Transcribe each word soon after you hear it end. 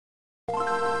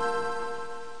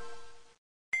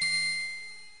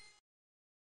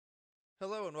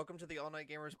Hello and welcome to the All Night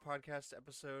Gamers podcast,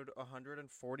 episode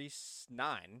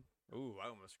 149. Ooh, I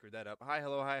almost screwed that up. Hi,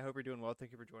 hello, hi. Hope you're doing well.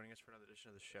 Thank you for joining us for another edition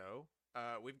of the show.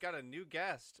 We've got a new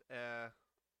guest,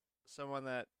 someone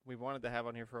that we wanted to have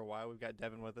on here for a while. We've got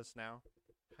Devin with us now.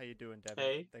 How you doing, Devin?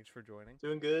 Hey. Thanks for joining.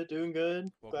 Doing good.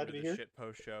 Welcome Glad to be the here. Shit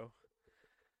Post Show.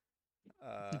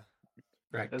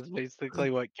 Right. That's basically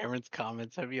what Cameron's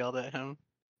comments have yelled at him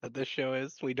that this show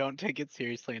is. We don't take it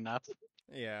seriously enough.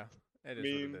 Yeah, it is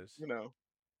what it is. You know,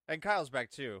 And Kyle's back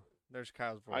too. There's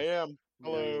Kyle's voice. I am.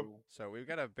 Hello. So we've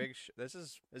got a big.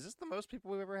 Is this the most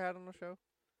people we've ever had on the show?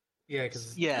 Yeah,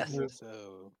 because Yes.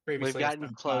 So We've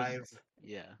gotten close.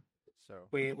 Yeah. So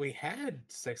We had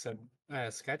 6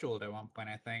 scheduled at one point,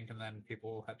 I think, and then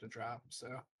people had to drop. So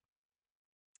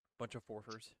bunch of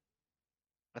forfers.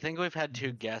 I think we've had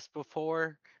 2 guests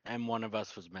before, and one of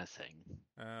us was missing.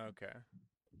 Okay.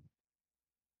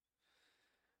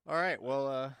 All right.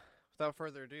 Well, without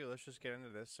further ado, let's just get into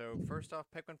this. So first off,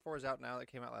 Pikmin 4 is out now. That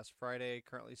came out last Friday.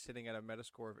 Currently sitting at a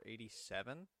Metascore of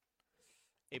 87,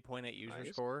 8.8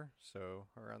 user score. So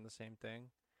around the same thing.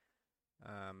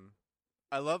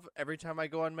 I love every time I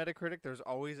go on Metacritic, there's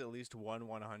always at least one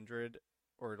 100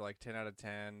 or like 10 out of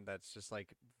 10 that's just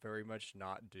like very much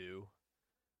not due.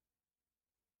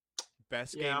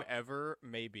 Best game ever,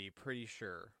 maybe, pretty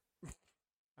sure.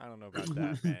 I don't know about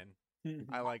that, man.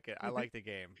 I like it. I like the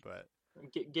game, but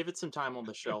give it some time on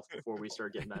the shelf before we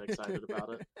start getting that excited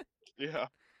about it. yeah.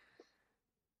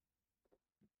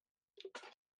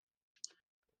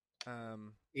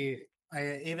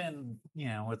 even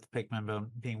with Pikmin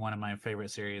being one of my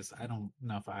favorite series, I don't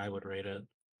know if I would rate it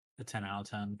a 10 out of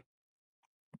 10.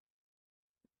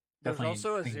 There's Definitely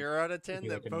also a think 0 out of 10 maybe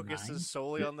that like a focuses 9.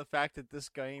 solely on the fact that this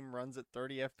game runs at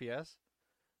 30 FPS.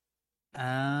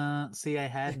 See, I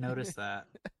had noticed that.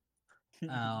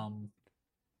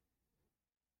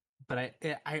 But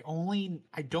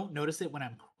I don't notice it when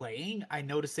I'm playing. I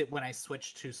notice it when I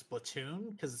switch to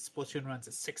Splatoon, because Splatoon runs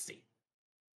at 60.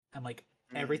 I'm like,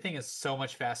 everything is so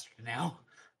much faster now.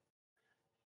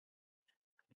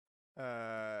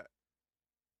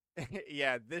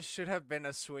 Yeah, this should have been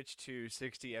a switch to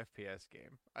 60 FPS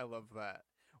game. I love that.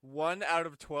 1 out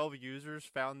of 12 users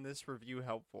found this review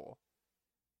helpful.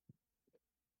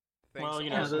 Thanks,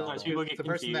 Well, sometimes people get the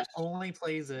person that confused. only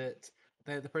plays it,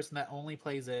 the person that only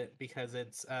plays it because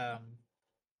it's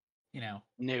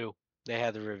New. They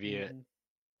had to review it.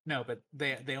 no, but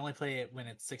they only play it when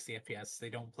it's 60 FPS. They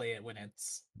don't play it when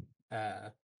it's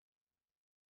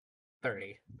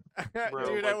 30. Bro,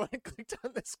 Dude, I like- went and clicked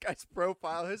on this guy's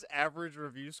profile. His average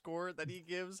review score that he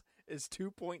gives is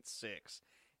 2.6.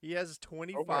 He has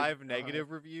 25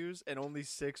 negative reviews and only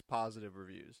 6 positive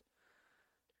reviews.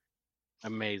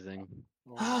 Amazing.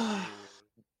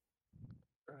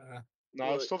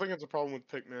 No, I still think it's a problem with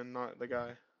Pikmin, not the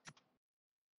guy.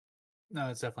 No,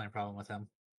 it's definitely a problem with him.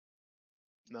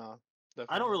 No,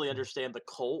 I don't really understand the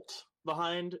cult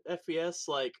behind FPS.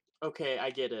 Like, okay, I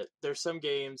get it. There's some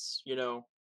games,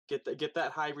 get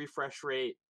that high refresh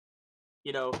rate.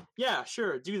 Yeah,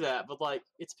 sure, do that. But like,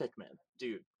 it's Pikmin,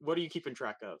 dude. What are you keeping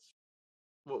track of?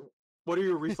 What are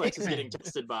your reflexes getting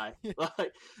tested by?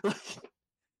 like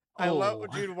I love,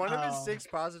 dude, one of his 6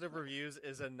 positive reviews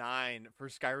is a 9 for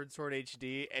Skyward Sword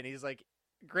HD, and he's like,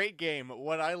 great game.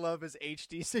 What I love is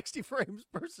HD 60 frames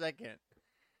per second.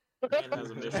 Man has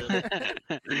a mission.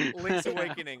 Link's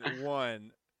Awakening,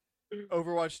 1.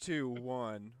 Overwatch 2,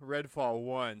 1. Redfall,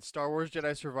 1. Star Wars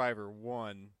Jedi Survivor,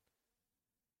 1.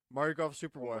 Mario Golf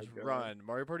Superwash, Run.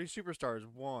 Mario Party Superstars,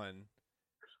 1.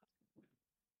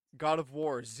 God of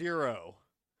War, 0.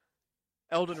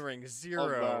 Elden Ring,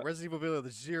 0. Resident Evil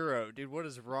Village, 0. Dude, what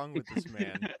is wrong with this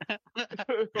man?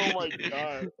 Oh my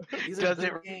god. Does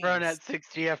it run at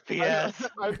 60 FPS?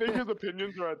 I think his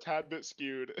opinions are a tad bit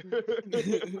skewed.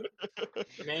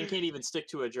 Man can't even stick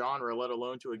to a genre, let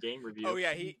alone to a game review. Oh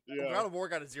yeah, God of War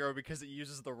got a 0 because it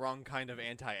uses the wrong kind of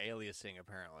anti-aliasing,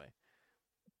 apparently.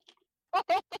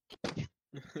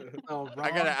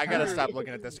 I gotta stop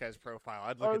looking at this guy's profile.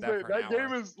 I'd look at that for an hour. That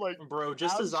game is like, bro,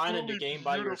 just design a new game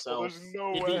by yourself. There's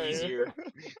no It'd way. be easier.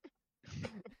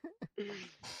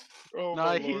 Oh, No,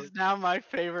 my he's Lord. now my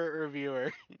favorite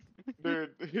reviewer.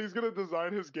 Dude, he's gonna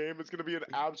design his game. It's gonna be an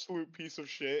absolute piece of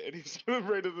shit, and he's gonna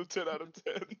rate it a 10 out of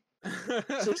 10.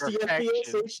 60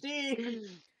 FPS HD.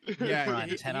 Yeah,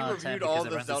 he 10 out of 10 reviewed all because it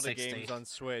the runs at Zelda 60. games on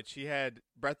Switch. He had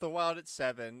Breath of the Wild at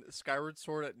 7, Skyward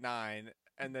Sword at 9,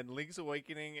 and then Link's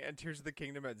Awakening and Tears of the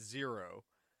Kingdom at 0.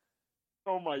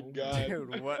 Oh my god.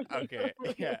 Dude, what? Okay,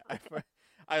 yeah.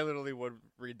 I literally would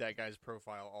read that guy's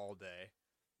profile all day.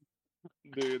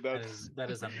 Dude, That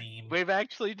that's is a meme. We've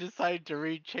actually decided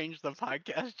to change the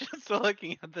podcast just so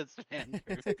looking at this man.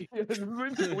 Yeah,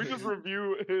 we just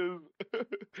review his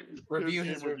Review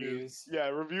game his reviews. Yeah,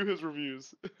 review his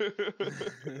reviews.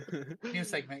 New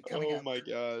segment coming Oh up. my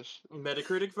gosh.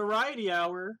 Metacritic Variety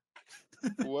Hour.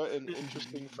 What an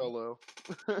interesting fellow.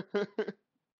 But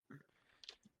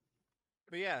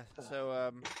yeah,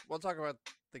 so we'll talk about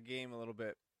the game a little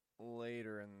bit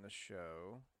later in the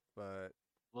show. But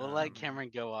We'll let Um,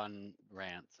 Cameron go on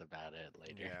rants about it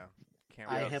later. yeah, can't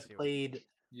I wait to have see what- played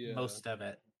Yeah. most of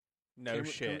it. No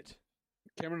Cameron- shit.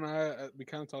 Cameron and I, we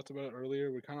kind of talked about it earlier.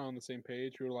 We're kind of on the same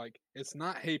page. We were like, it's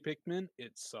not Hey Pikmin,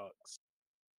 it sucks.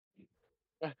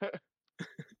 I feel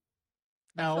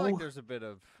No, like there's a bit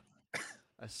of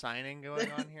a signing going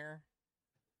on here.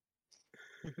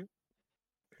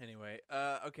 Anyway,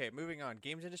 okay, moving on.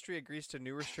 Games industry agrees to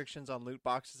new restrictions on loot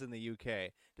boxes in the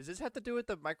UK. Does this have to do with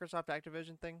the Microsoft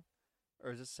Activision thing, or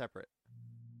is this separate?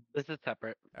 This is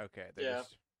separate. Okay, they're Yeah.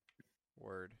 just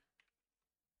word.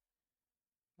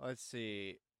 Let's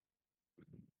see.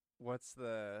 What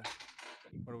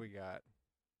do we got?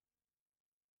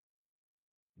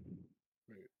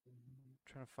 Wait.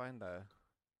 trying to find the.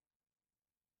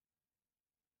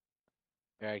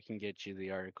 Here, I can get you the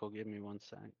article. Give me 1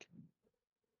 sec.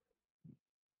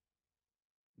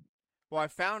 Well, I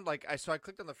found so I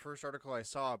clicked on the first article I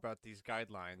saw about these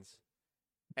guidelines,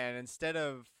 and instead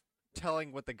of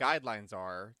telling what the guidelines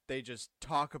are, they just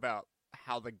talk about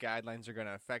how the guidelines are going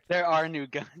to affect. There things. are new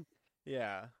guns.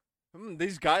 Yeah.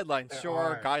 These guidelines There sure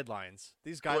are are. guidelines.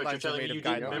 These What, you're guidelines are telling made me of you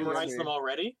didn't guidelines. memorize them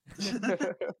already?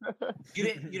 you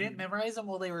didn't memorize them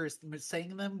while they were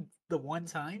saying them the one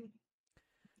time.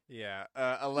 Yeah.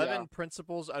 11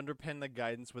 principles underpin the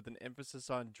guidance with an emphasis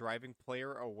on driving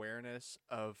player awareness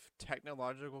of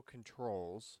technological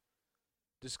controls,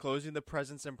 disclosing the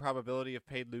presence and probability of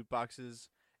paid loot boxes,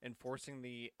 enforcing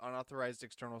the unauthorized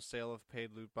external sale of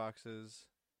paid loot boxes.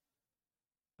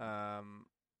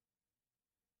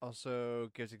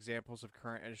 Also gives examples of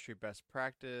current industry best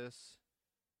practice.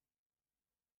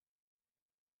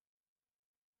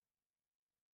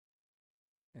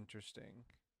 Interesting.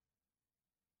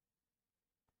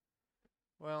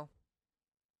 Well,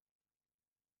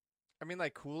 I mean,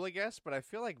 cool, I guess, but I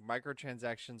feel like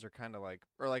microtransactions are kind of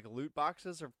or loot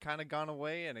boxes have kind of gone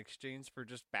away in exchange for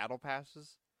just battle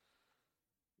passes.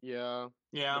 Yeah.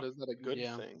 Yeah. But is that a good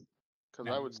Yeah. thing?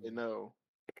 Because I would say no.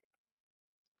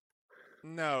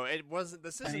 No, it wasn't.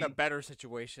 This isn't a mean- better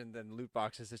situation than loot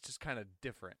boxes. It's just kind of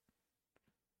different.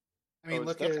 I mean, it's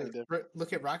look definitely at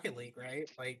look at Rocket League, right?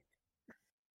 Like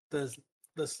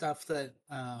the stuff that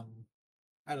out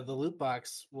of the loot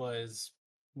box was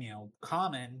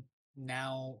common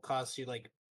now costs you like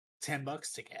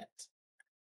 $10 to get.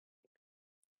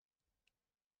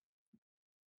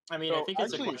 I mean, I So, think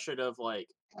it's actually- a question of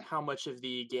how much of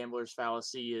the gambler's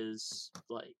fallacy is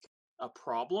a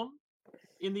problem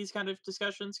in these kind of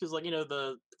discussions, because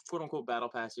the quote unquote battle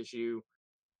pass issue,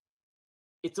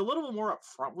 it's a little bit more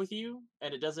upfront with you,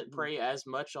 and it doesn't prey as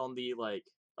much on the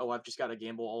oh, I've just got to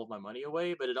gamble all of my money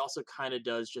away, but it also kind of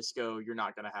does just go, you're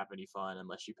not going to have any fun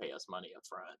unless you pay us money up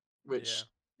front, which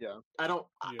Yeah. I don't.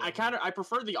 Yeah. I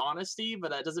prefer the honesty, but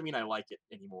that doesn't mean I like it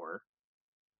anymore.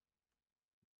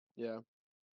 Yeah.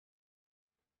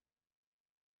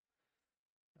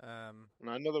 Um, And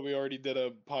I know that we already did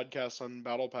a podcast on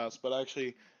Battle Pass, but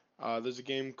actually, there's a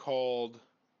game called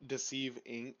Deceive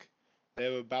Inc. They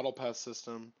have a Battle Pass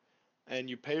system, and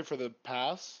you pay for the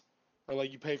pass, or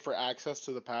you pay for access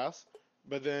to the pass,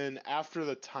 but then after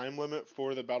the time limit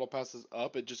for the Battle Pass is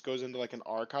up, it just goes into an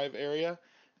archive area,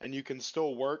 and you can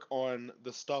still work on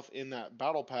the stuff in that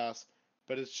Battle Pass,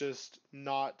 but it's just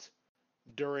not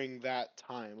during that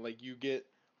time. You get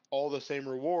all the same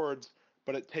rewards,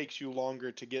 but it takes you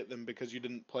longer to get them because you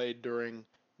didn't play during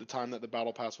the time that the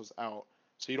battle pass was out.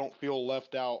 So you don't feel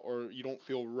left out, or you don't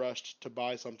feel rushed to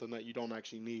buy something that you don't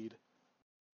actually need.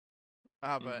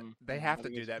 but Mhm. they have I to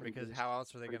think do it's that pretty because good. how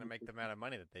else are they Pretty going to make good. the amount of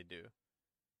money that they do?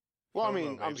 Well, I FOMO,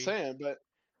 mean, I'm baby. saying, but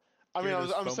I Give mean, me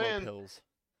those I'm FOMO saying pills.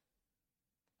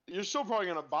 you're still probably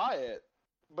gonna buy it,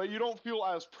 but you don't feel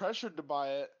as pressured to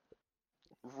buy it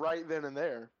right then and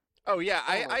there. Oh yeah,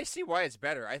 FOMO. I see why it's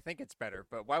better. I think it's better,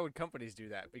 but why would companies do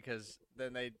that? Because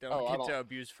then they don't Oh, I get to don't-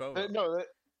 abuse FOMO. No,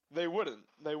 they wouldn't.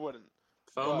 They wouldn't.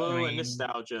 FOMO I and mean-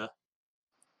 nostalgia.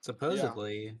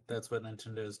 Supposedly, that's what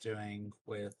Nintendo's doing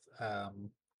with the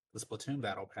Splatoon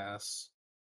Battle Pass.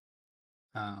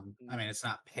 I mean, it's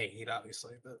not paid,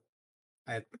 obviously, but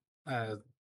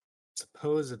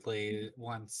supposedly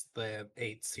once the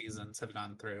 8 seasons have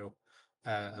gone through,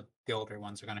 the older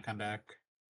ones are going to come back.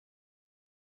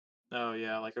 Oh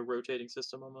yeah, like a rotating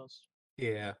system almost.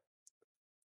 Yeah.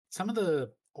 Some of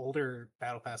the older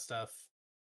Battle Pass stuff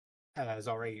is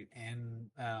already in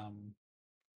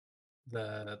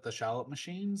the Charlotte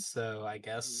machines, so I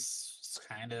guess it's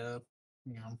kind of,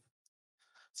 you know,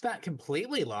 it's not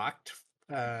completely locked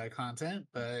content,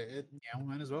 but it,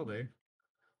 might as well be.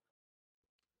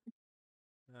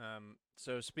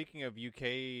 So speaking of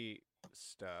UK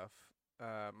stuff,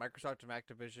 Microsoft and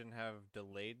Activision have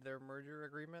delayed their merger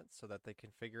agreement so that they can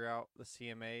figure out the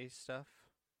CMA stuff,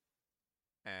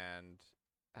 and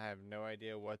I have no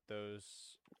idea what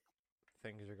those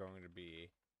things are going to be.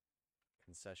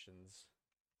 Concessions.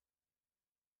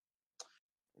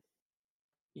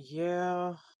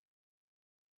 Yeah.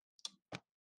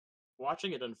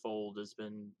 Watching it unfold has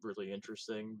been really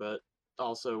interesting, but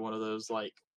also one of those,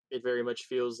 like, it very much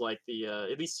feels like the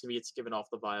at least to me it's given off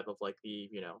the vibe of like the,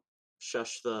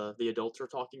 shush, the adults are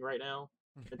talking right now,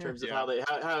 in terms of Yeah. how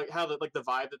the, like, the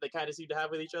vibe that they kind of seem to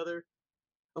have with each other.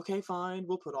 Okay, fine,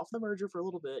 we'll put off the merger for a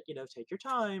little bit, take your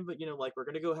time, but like, we're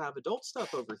gonna go have adult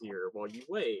stuff over here while you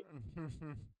wait.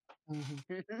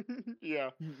 Yeah.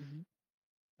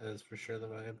 That is for sure the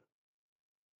vibe.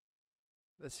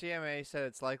 The CMA said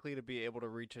it's likely to be able to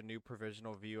reach a new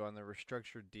provisional view on the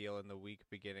restructured deal in the week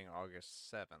beginning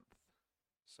August 7th.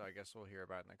 So I guess we'll hear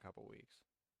about it in a couple weeks.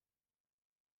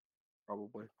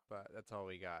 Probably. But that's all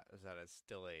we got, is that it's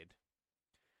delayed.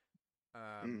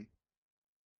 Mm.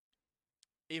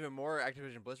 Even more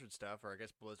Activision Blizzard stuff, or I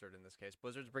guess Blizzard in this case.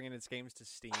 Blizzard's bringing its games to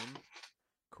Steam.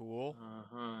 Cool.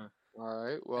 Uh-huh. All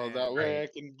right. Well, And- that way Right.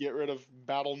 I can get rid of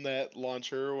BattleNet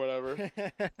launcher or whatever.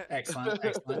 Excellent,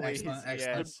 excellent, Please, excellent, yes.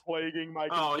 excellent. It's plaguing my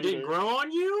Oh, it didn't computer. grow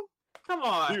on you? Come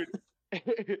on.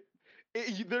 Dude,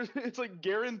 it's like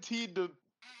guaranteed to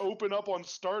open up on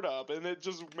startup, and it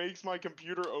just makes my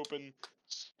computer open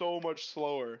so much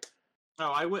slower.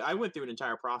 Oh, I went through an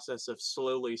entire process of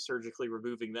slowly surgically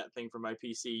removing that thing from my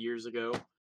PC years ago.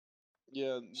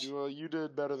 Yeah, you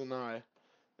did better than I.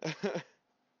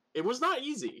 It was not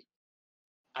easy.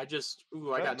 I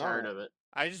got tired of it.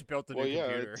 I just built a Well, new yeah,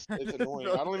 computer. it's annoying.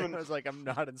 I don't even- I was like, I'm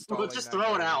not installing. But just that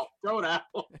throw it garbage. out. Throw it out.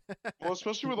 Well,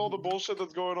 especially with all the bullshit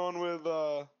that's going on with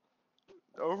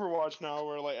Overwatch now,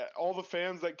 where like all the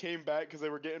fans that came back because they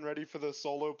were getting ready for the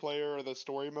solo player or the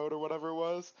story mode or whatever it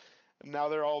was, and now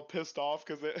they're all pissed off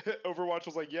because Overwatch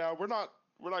was like, yeah, we're not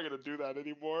gonna do that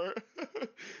anymore.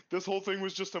 This whole thing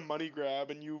was just a money grab,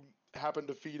 and you happened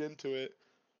to feed into it.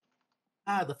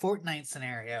 The Fortnite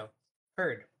scenario.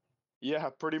 Heard. Yeah,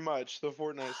 pretty much the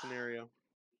Fortnite scenario.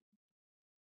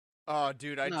 Oh,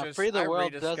 dude, I Free the I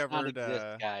world does not rediscovered. exist,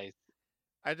 guys.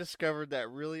 I discovered that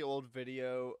really old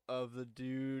video of the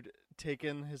dude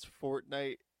taking his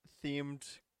Fortnite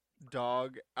themed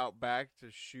dog out back to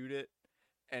shoot it,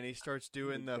 and he starts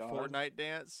doing the God. Fortnite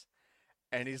dance,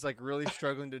 and he's like really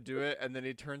struggling to do it, and then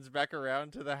he turns back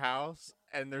around to the house,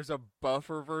 and there's a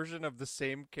buffer version of the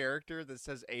same character that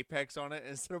says Apex on it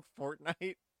instead of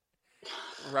Fortnite,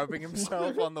 rubbing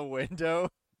himself on the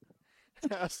window.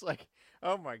 I was like,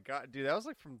 oh my god, dude, that was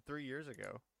like from 3 years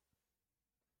ago.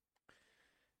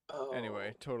 Oh.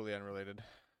 Anyway, totally unrelated.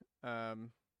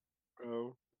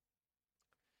 Oh.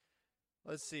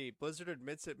 Let's see. Blizzard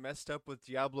admits it messed up with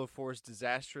Diablo 4's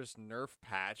disastrous nerf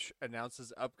patch,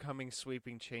 announces upcoming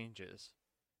sweeping changes.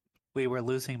 We were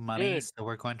losing money, Dude. so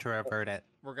we're going to revert it.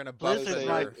 We're going to buff the Blizzard's Say,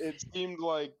 nerf. it seemed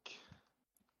like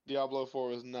Diablo 4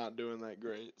 was not doing that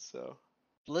great, so.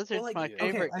 Blizzard's my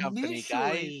favorite company,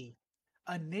 guys.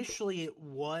 Initially, it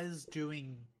was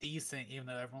doing decent, even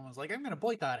though everyone was like, "I'm going to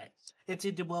boycott it." It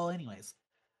did well, anyways.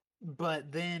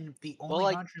 But then the only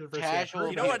like, controversy casual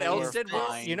You know what people else were did well?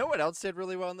 fine. You know what else did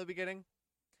really well in the beginning?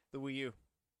 The Wii U.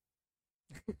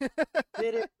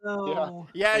 did it though?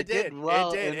 Yeah, it It did did.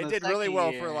 well It did. in It the did really second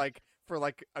well year. for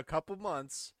like a couple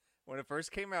months when it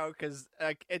first came out, because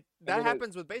like that then it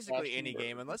happens with basically crashed any and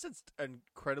game, burned. unless it's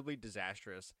incredibly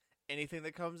disastrous. Anything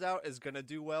that comes out is gonna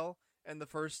do well in the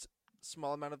first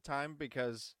small amount of time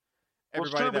because Well,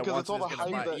 it's everybody true, that because wants it's all it is the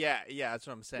gonna hype buy. that- Yeah, that's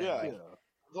what I'm saying. Yeah. Like,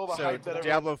 It's all the so hype that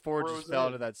Diablo everyone 4 throws just fell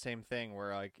in. into that same thing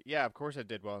where like, yeah, of course it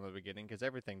did well in the beginning because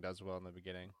everything does well in the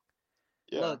beginning.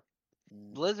 Yeah. Look,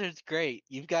 Blizzard's great.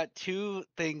 You've got two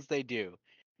things they do.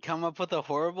 Come up with a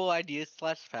horrible idea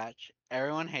 / patch.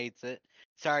 Everyone hates it.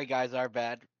 Sorry guys, our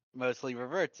bad. Mostly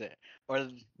reverts it. Or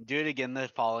do it again the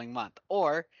following month.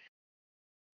 Or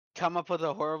come up with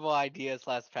a horrible idea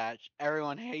 / patch.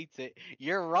 Everyone hates it.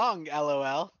 You're wrong,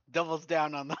 LOL. Doubles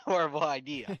down on the horrible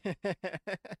idea.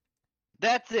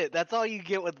 That's it. That's all you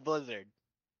get with Blizzard.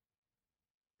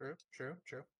 True.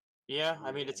 Yeah,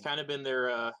 I mean, it's kind of been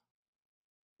their.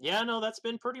 Yeah, no, that's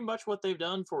been pretty much what they've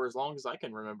done for as long as I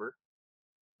can remember.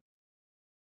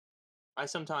 I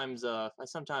sometimes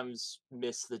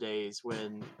miss the days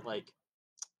when like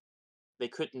they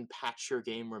couldn't patch your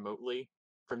game remotely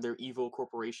from their evil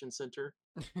corporation center.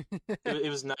 It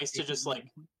was nice to just like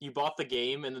you bought the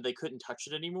game and then they couldn't touch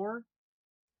it anymore.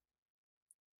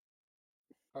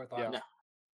 Yeah.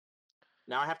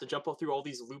 Now I have to jump through all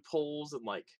these loopholes and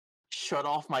like shut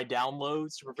off my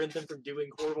downloads to prevent them from doing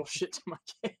horrible shit to my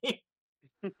game.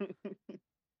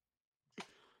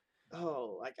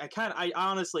 Oh, I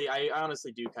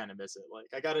honestly do kind of miss it. Like,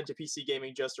 I got into PC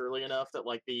gaming just early enough that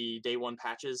like the day one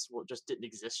patches just didn't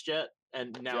exist yet,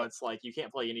 and now it's like you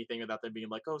can't play anything without them being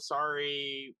like, "Oh,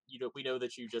 sorry, we know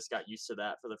that you just got used to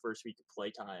that for the first week of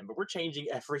playtime, but we're changing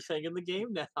everything in the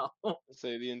game now."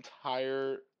 Say the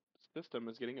entire system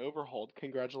is getting overhauled.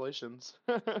 Congratulations.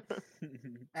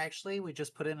 Actually, we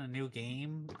just put in a new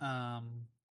game.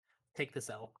 Take this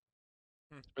L.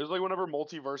 It was like whenever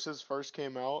Multiverses first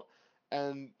came out,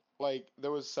 and like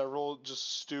there was several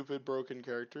just stupid broken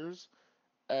characters,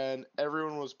 and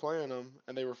everyone was playing them,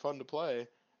 and they were fun to play.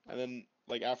 And then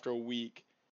like after a week,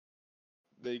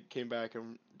 they came back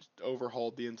and just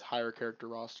overhauled the entire character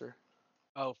roster.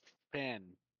 Oh, Finn.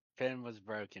 Finn was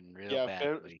broken real Yeah,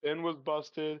 badly. Finn was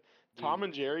busted. Tom Dude.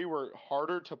 and Jerry were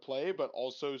harder to play, but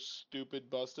also stupid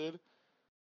busted.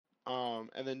 And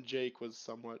then Jake was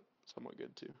somewhat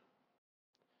good too.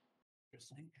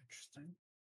 Interesting.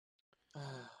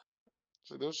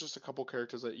 So there's just a couple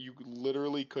characters that you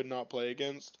literally could not play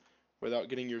against without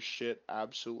getting your shit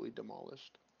absolutely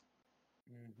demolished.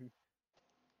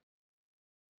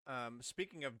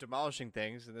 Speaking of demolishing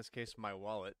things, in this case, my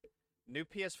wallet. New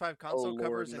PS5 console Lord,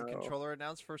 covers and no. controller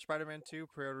announced for Spider-Man 2.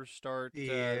 Pre-orders start this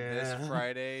Yeah.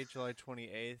 Friday, July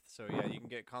 28th. So yeah, you can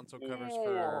get console covers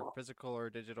for physical or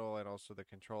digital, and also the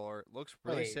controller. It looks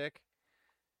really Wait. sick.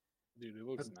 Dude, it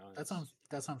looks nice.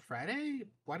 That's on Friday.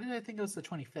 Why did I think it was the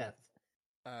 25th?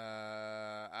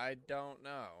 I don't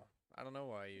know. I don't know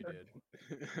why you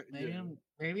did.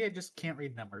 Maybe I just can't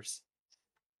read numbers.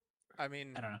 I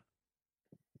mean, I don't know.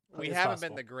 we It's haven't possible.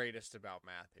 been the greatest about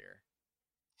math here.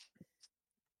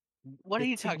 What are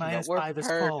you 15 talking about? minus We're 5 is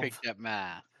 12. perfect at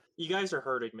math. You guys are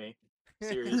hurting me.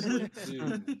 Seriously.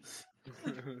 Dude.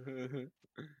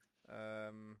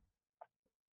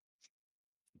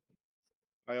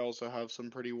 I also have some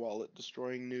pretty wallet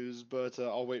destroying news, but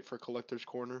I'll wait for Collector's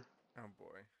Corner. Oh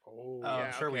boy. Oh, I'm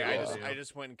Yeah, sure we okay, all do. I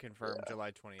just went and confirmed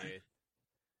July 28th.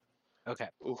 Okay,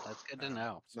 Oof. that's good to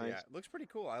know. So Nice. yeah, it looks pretty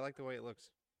cool. I like the way it looks.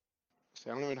 See,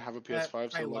 I don't even have a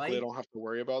PS5, so I luckily I like- don't have to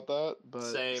worry about that.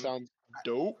 But Same. it sounds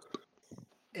dope.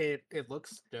 It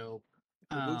looks dope.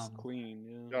 it looks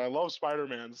clean. Yeah, I love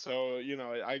Spider-Man, so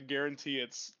I guarantee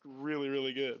it's really,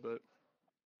 really good. But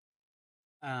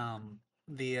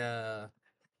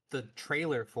The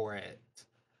trailer for it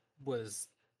was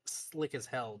slick as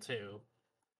hell too.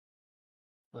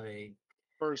 Like,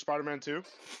 for Spider-Man 2,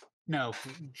 no,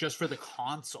 just for the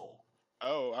console.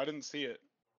 oh, I didn't see it.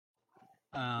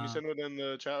 Can you send it in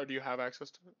the chat, or do you have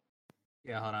access to it?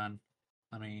 Yeah, hold on.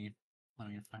 Let me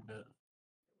find it.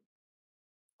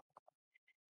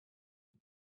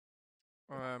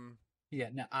 Yeah,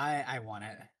 no, I want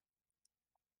it.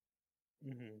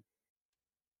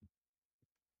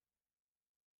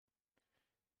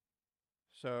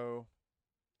 So,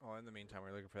 in the meantime,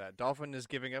 we're looking for that. Dolphin is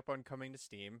giving up on coming to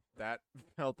Steam. That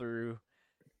fell through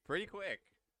pretty quick.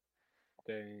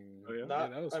 Dang. Oh, yeah?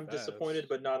 That was I'm fast. disappointed,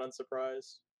 but not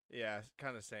unsurprised. Yeah,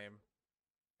 kind of same.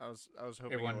 I was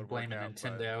hoping Everyone it would blaming work out,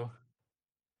 but- Nintendo.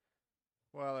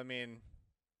 well, I mean,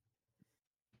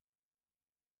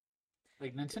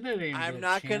 Like, Nintendo didn't even I'm get a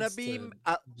not gonna chance be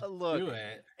to look. do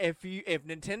it. If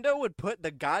Nintendo would put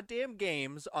the goddamn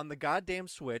games on the goddamn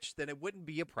Switch, then it wouldn't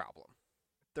be a problem.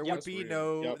 There Yep. would be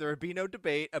Yep. there would be no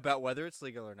debate about whether it's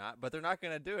legal or not. But they're not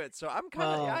gonna do it, so I am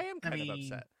kind of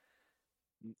upset.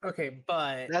 Okay,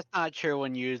 but That's not true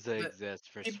when Yuza But exists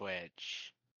for peop-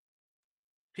 Switch.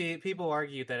 people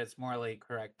argue that it's morally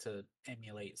correct to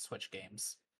emulate Switch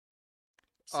games.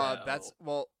 That's So,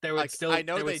 well. there would like, still- I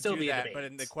know there would they still do be a that, but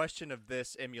in the debate. question of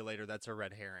this emulator, that's a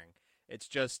red herring. It's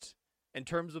just in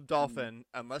terms of Dolphin,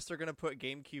 unless they're gonna put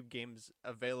GameCube games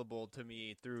available to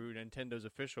me through Nintendo's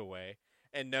official way,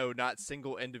 and no, not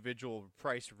single individual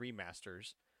price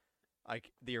remasters,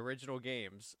 like the original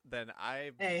games, then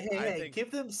I think give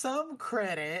them some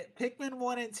credit. Pikmin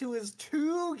 1 and 2 is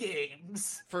 2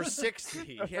 games. for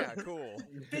 60, yeah, cool.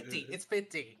 50, it's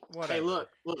 50. Whatever. Hey, look!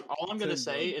 All I'm gonna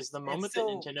say Nintendo. is the moment that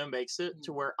still- Nintendo makes it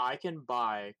to where I can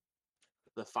buy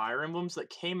the Fire Emblems that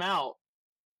came out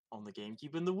on the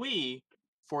GameCube and the Wii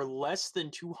for less than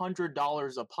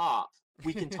 $200 a pop,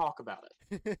 we can talk about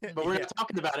it. But we're Yeah. not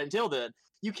talking about it until then.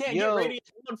 You can't Yo. get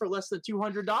Radiant One for less than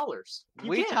 $200.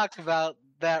 We can't. talk about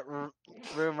that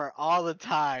rumor all the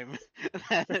time.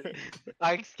 That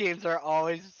Ike's games are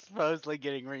always supposedly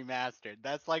getting remastered.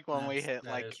 That's like when we hit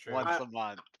That like is true. once a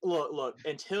month. Look,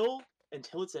 until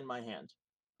it's in my hand.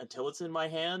 Until it's in my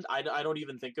hand, I don't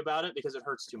even think about it because it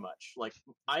hurts too much. Like,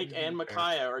 Ike and Fair.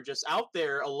 Micaiah are just out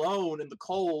there alone in the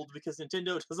cold because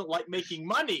Nintendo doesn't like making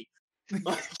money.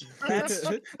 Like,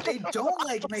 They don't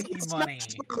like making money.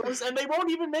 Smash Bros, and they won't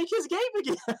even make his game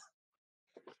again.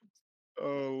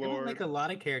 Oh They will make lord. a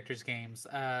lot of characters games.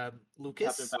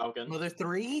 Lucas, Captain Falcon. Mother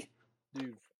 3.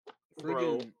 Dude, Bro.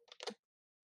 friggin'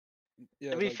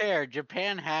 yeah, To be like, fair,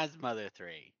 Japan has Mother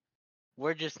 3.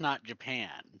 We're just not Japan.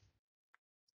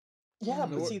 Yeah,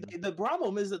 but No, see, the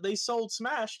problem is that they sold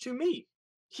Smash to me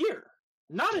here,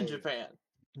 not in Oh, yeah. Japan,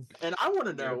 and I want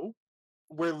to Yeah. know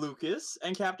where Lucas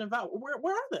and Captain Falcon,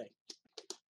 where are they?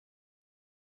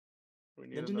 We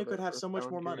need Nintendo another could have so much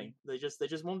more Earthbound money. game. They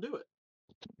just won't do it.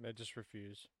 They just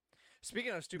refuse. Speaking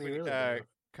of They stupid really do.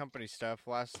 company stuff,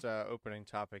 last opening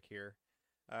topic here.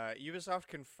 Ubisoft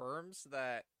confirms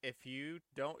that if you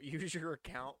don't use your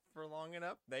account for long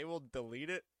enough, they will delete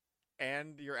it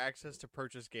and your access to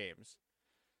purchase games.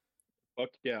 Fuck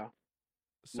yeah.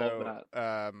 So,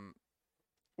 Love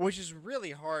which is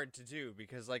really hard to do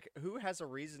because, like, who has a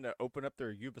reason to open up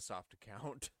their Ubisoft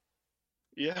account?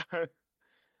 Yeah. I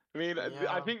mean, I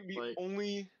Yeah, think the like-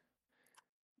 only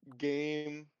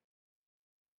game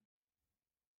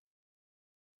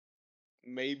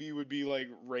maybe would be like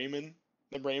Rayman.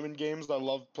 The Rayman games, I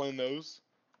love playing those,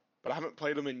 but I haven't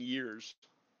played them in years.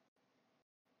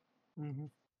 Mm-hmm.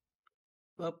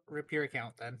 Well, rip your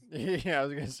account then. Yeah, I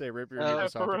was gonna say rip your Yeah,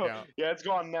 Ubisoft for real. account. Yeah, it's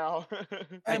gone now.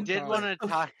 I Um, did uh, want to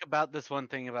talk about this one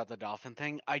thing about the dolphin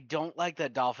thing. I don't like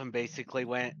that dolphin basically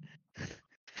went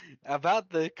about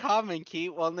the common key.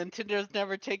 Well, Nintendo's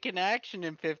never taken action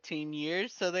in 15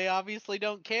 years, so they obviously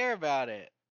don't care about it.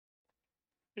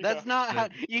 That's Yeah. not how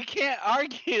you can't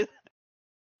argue.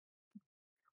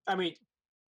 I mean,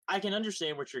 I can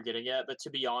understand what you're getting at, but to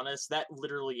be honest, that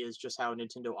literally is just how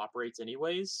Nintendo operates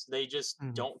anyways. They just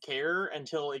Mhm. don't care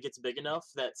until it gets big enough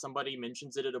that somebody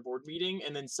mentions it at a board meeting,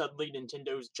 and then suddenly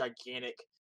Nintendo's gigantic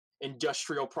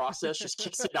industrial process just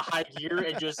kicks into high gear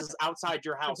and just is outside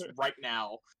your house right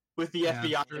now with the Yeah,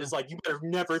 FBI true. and is like, you better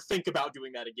never think about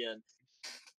doing that again.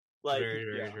 Like, Very,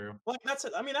 very yeah. true. like that's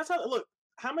it. I mean, that's how. Look,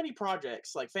 how many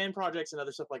projects, like fan projects and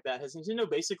other stuff like that, has Nintendo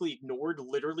basically ignored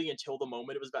literally until the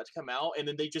moment it was about to come out, and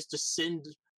then they just descend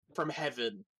from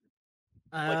heaven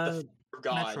like the fire of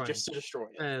God Metroid. just to destroy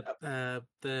it.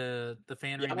 The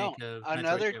fan Yeah, remake of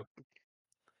another- Metroid 2.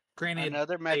 Granted,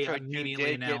 Another they Metroid 2 immediately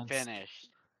did get announced, finished.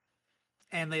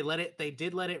 and they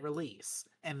did let it release,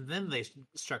 and then they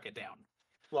struck it down.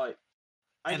 Like,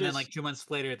 I And just, then, like 2 months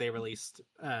later, they released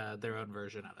their own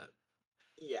version of it.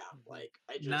 yeah, like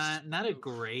I just Not a oof.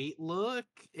 great look.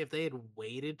 If they had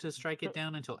waited to strike it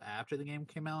down until after the game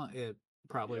came out, it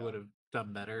probably Yeah. would have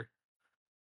done better.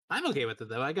 I'm okay with it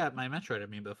though. I got my Metroid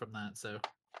amiibo from that, so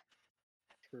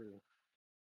true.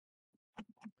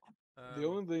 Um, The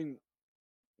only thing,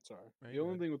 sorry, No, the you're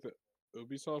only good. thing with the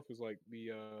Ubisoft was like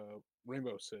the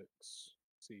Rainbow Six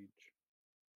Siege.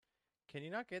 Can you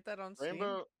not get that on Steam?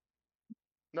 Rainbow.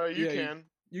 No, you Yeah, can.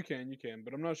 You can,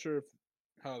 but I'm not sure if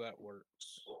how that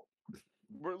works.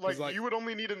 We're like, like- you would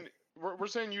only need an. We're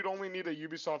saying you'd only need a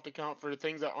Ubisoft account for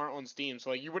things that aren't on Steam. So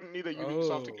like, you wouldn't need a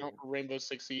Ubisoft account Oh. for Rainbow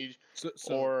Six Siege So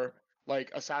or like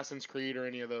Assassin's Creed or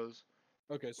any of those.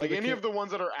 okay, so Like they any of can't- the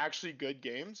ones that are actually good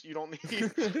games, you don't need.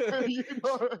 you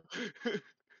know,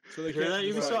 so they You hear can't that,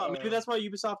 use, Ubisoft? like, Maybe that's why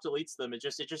Ubisoft deletes them. It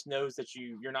just knows that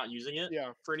you're not using it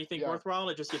yeah, for anything yeah. worthwhile.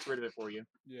 It just gets rid of it for you.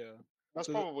 yeah. that's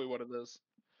So probably what it is.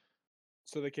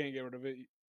 So they can't get rid of it.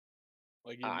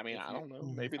 Like even I mean, if I you- don't know.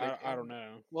 Mhm. Maybe they. I don't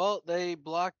know. Well, they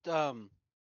blocked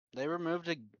they removed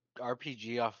a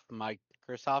RPG off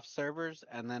Microsoft servers,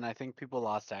 and then I think people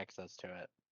lost access to it.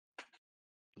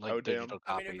 Like Oh, damn. digital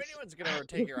I mean, copies. if anyone's gonna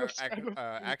take your I don't think-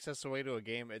 access away to a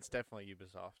game, it's definitely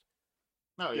Ubisoft.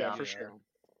 Oh Yeah, yeah, for sure.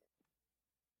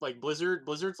 like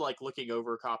Blizzard's like looking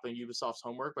over copying Ubisoft's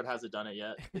homework, but hasn't done it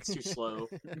yet. It's too slow.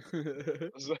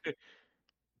 It's like-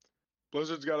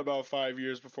 Blizzard's got about 5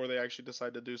 years before they actually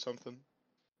decide to do something.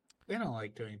 they don't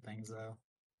like doing things though.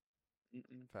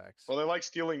 Facts. Well, they like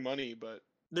stealing money, but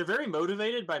They're very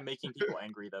motivated by making people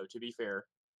angry, though. To be fair,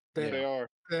 they are.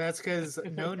 That's because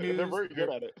no news. They're very good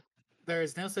at it. There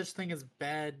is no such thing as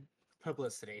bad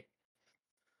publicity.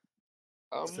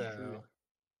 So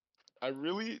I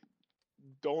really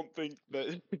don't think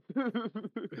that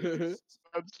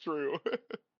that's true.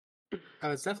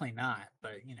 oh, it's definitely not.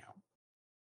 But you know,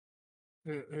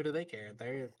 Who do they care?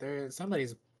 They're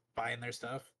somebody's buying their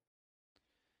stuff.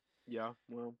 Yeah,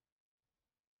 well,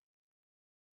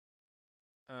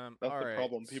 All that's the right.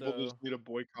 problem. People So, just need to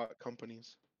boycott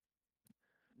companies.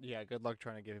 yeah, good luck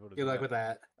trying to get people to Good do luck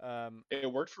that. with that.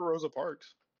 It worked for Rosa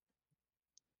Parks.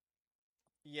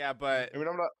 Yeah, but I mean,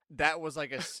 I'm not. that was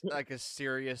like like a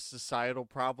serious societal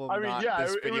problem. I mean, not yeah,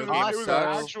 this it video was game it was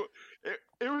Also- an actual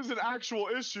it was an actual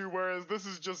issue, whereas this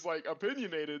is just like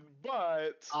opinionated.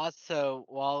 But Also,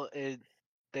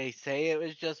 they say it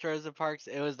was just Rosa Parks,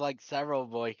 it was like several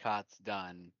boycotts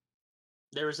done.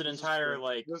 There was an this is entire true.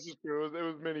 like This is true. It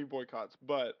was many boycotts,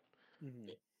 but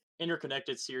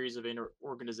interconnected series of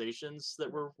organizations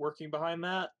that were working behind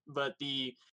that. But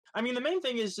I mean, the main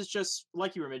thing is just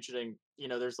like you were mentioning.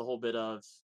 There's the whole bit of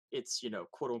it's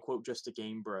quote unquote just a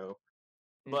game, bro.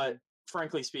 But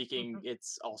frankly speaking,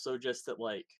 it's also just that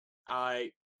like I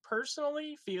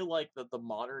personally feel like that the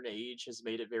modern age has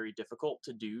made it very difficult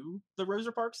to do the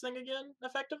Rosa Parks thing again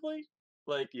effectively.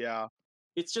 Like yeah,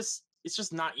 it's just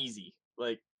not easy.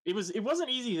 Like it wasn't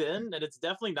easy then, and it's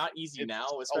definitely not easy it's now,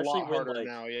 a especially lot when harder like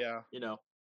now. Yeah, you know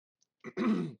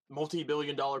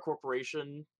multi-billion-dollar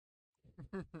corporation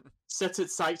sets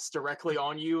its sights directly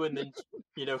on you and then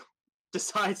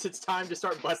decides it's time to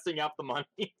start busting out the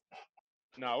money.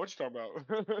 no, what you talking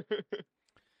about?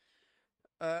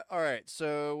 all right.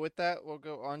 So with that, we'll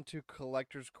go on to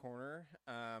Collector's Corner.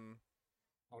 I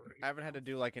haven't had to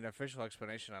do like an official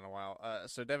explanation in a while.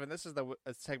 So Devin, this is the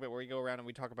segment where we go around and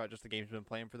we talk about just the games we've been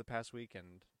playing for the past week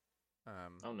and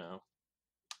Oh no.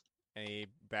 any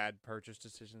bad purchase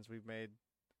decisions we've made,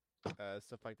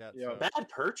 stuff like that. Yeah. So, Bad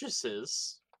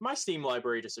purchases. My Steam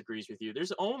library disagrees with you.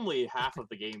 There's only half of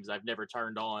the games I've never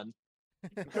turned on.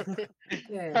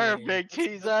 Yay. Perfect,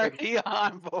 he's already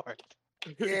on board.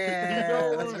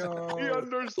 Yeah, he let's knows. go. He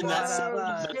understands.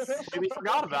 That's- Maybe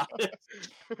forgot about it.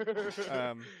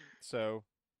 so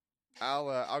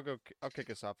I'll kick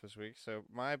us off this week. So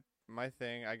my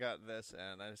thing, I got this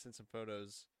and I sent some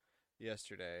photos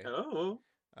yesterday. Oh.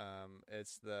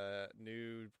 It's the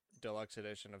new deluxe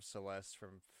edition of Celeste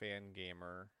from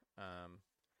Fangamer.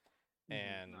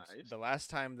 And Nice. the last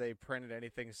time they printed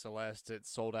anything Celeste, it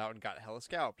sold out and got hella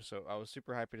scalped. So I was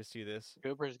super happy to see this.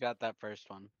 Cooper's got that first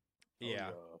one.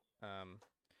 Yeah.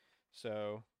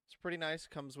 So it's pretty nice.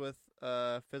 Comes with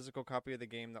a physical copy of the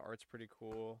game. The art's pretty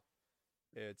cool.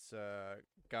 It's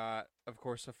got, of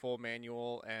course, a full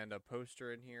manual and a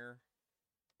poster in here.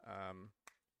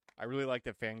 I really like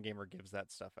that Fangamer gives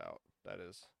that stuff out. That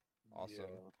is awesome.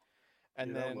 Yeah.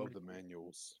 And Dude, then I love the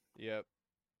manuals. Yep.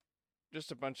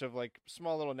 Just a bunch of like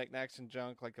small little knickknacks and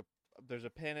junk. Like there's a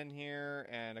pen in here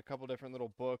and a couple different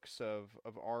little books of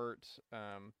art.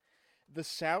 The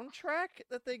soundtrack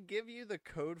that they give you the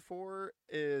code for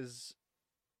is,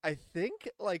 I think,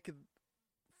 like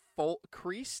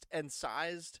creased and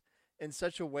sized in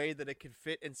such a way that it can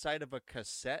fit inside of a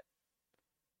cassette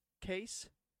case.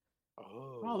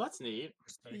 Oh, that's neat.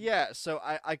 Yeah, so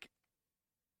I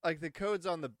like the code's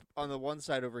on the one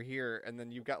side over here, and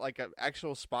then you've got like an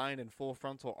actual spine and full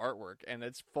frontal artwork, and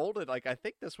it's folded. Like I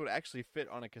think this would actually fit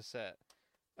on a cassette.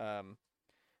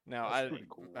 Now That's pretty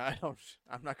cool.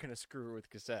 I'm not gonna screw with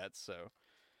cassettes, so.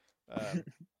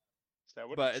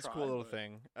 But it's a cool little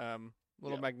thing.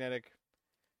 Little Yeah. magnetic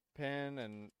pen,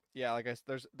 and yeah, like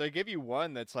they give you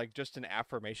one that's like just an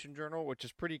affirmation journal, which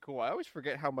is pretty cool. I always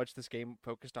forget how much this game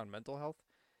focused on mental health.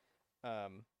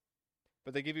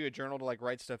 But they give you a journal to like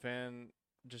write stuff in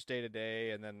just day to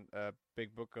day, and then a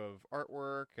big book of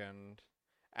artwork and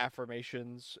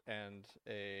affirmations and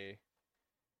a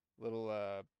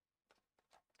little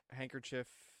handkerchief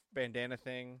bandana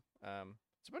thing.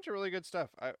 It's a bunch of really good stuff.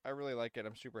 I really like it.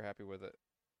 I'm super happy with it.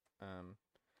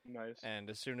 Nice. And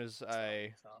as soon as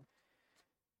I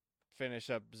finish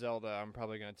up Zelda, I'm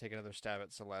probably going to take another stab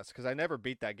at Celeste because I never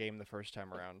beat that game the first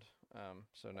time around.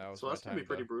 So now it's So that's my gonna time be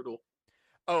pretty to... brutal.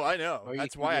 Oh, I know. Or you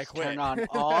That's can why I just quit. Turn on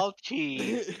all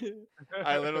cheese.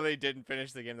 I literally didn't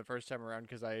finish the game the first time around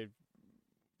because I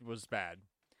was bad.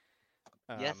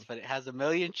 Yes, but it has a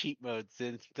million cheat modes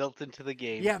and it's built into the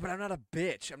game. Yeah, but I'm not a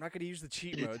bitch. I'm not going to use the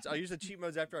cheat modes. I'll use the cheat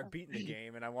modes after I've beaten the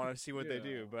game and I want to see what they do.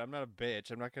 Yeah. But I'm not a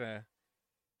bitch. I'm not going to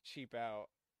cheap out.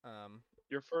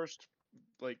 Your first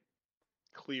like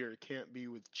clear can't be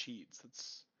with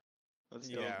cheats. That's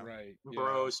dumb. Yeah. Right.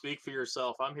 Bro, speak for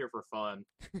yourself. I'm here for fun.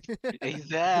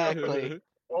 Exactly.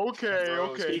 Okay, Bro,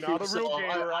 okay, speak for not a real yourself.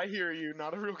 gamer. I hear you.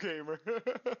 Not a real gamer.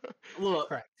 Look,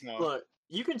 Correct. No. look.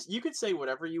 You can say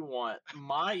whatever you want.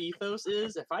 My ethos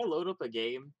is if I load up a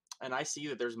game and I see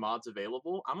that there's mods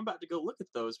available, I'm about to go look at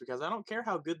those because I don't care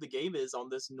how good the game is on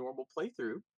this normal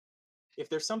playthrough. If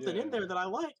there's something in there Yeah. that I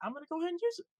like, I'm gonna go ahead and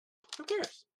use it. Who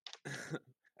cares?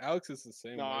 Alex is the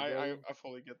same No, way, I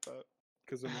fully get that.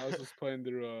 because when I was just playing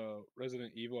through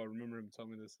Resident Evil, I remember him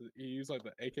telling me this. He used like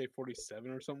the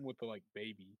AK-47 or something with the like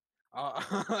baby.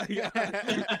 Yeah.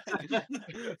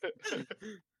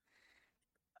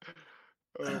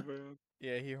 Oh man.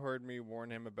 Yeah, he heard me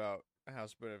warn him about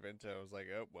House Benevento. I was like,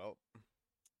 oh well,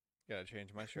 gotta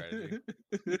change my strategy.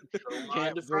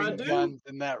 Can't if I bring do. guns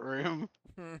in that room.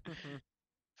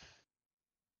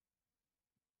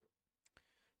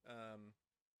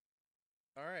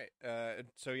 All right.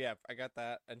 So yeah, I got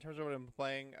that. In terms of what I'm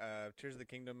playing, Tears of the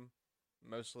Kingdom,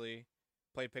 mostly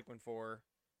played Pikmin 4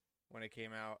 when it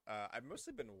came out. I've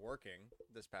mostly been working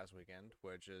this past weekend,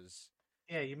 which is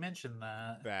Yeah, you mentioned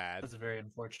that. bad. That's very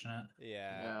unfortunate.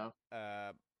 Yeah.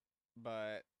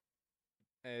 But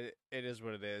it is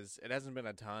what it is. It hasn't been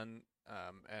a ton.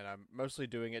 And I'm mostly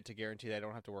doing it to guarantee that I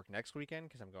don't have to work next weekend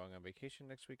because I'm going on vacation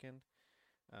next weekend.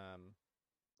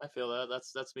 I feel that.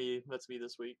 That's me. That's me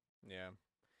this week. Yeah.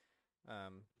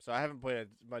 So I haven't played as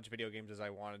much video games as I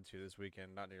wanted to this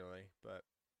weekend, not nearly, but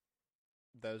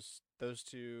those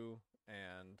two,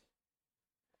 and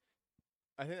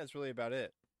I think that's really about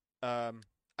it. I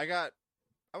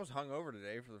was hungover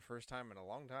today for the first time in a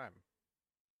long time.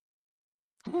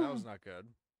 That was not good.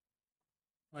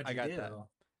 What'd I you got do? that.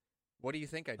 What do you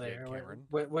think I did, Like, Cameron?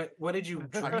 what did you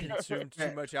I drink? consumed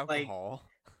too much Like, alcohol.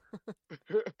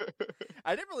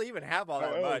 I didn't really even have all that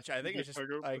How else much. I did think you it's just get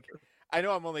hungover? like I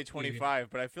know I'm only 25,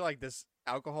 but I feel like this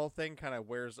alcohol thing kind of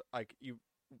wears like you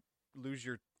lose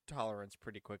your tolerance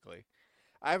pretty quickly.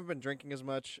 I haven't been drinking as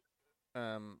much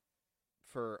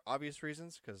for obvious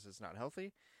reasons because it's not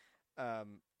healthy.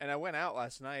 And I went out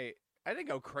last night. I didn't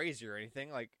go crazy or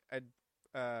anything. Like I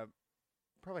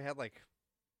probably had like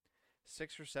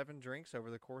 6 or 7 drinks over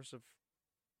the course of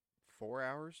 4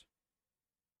 hours.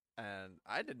 And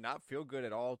I did not feel good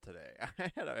at all today.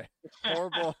 I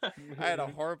had a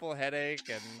horrible headache,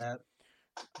 and That,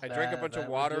 I drank a bunch of that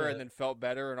would water do and it. then felt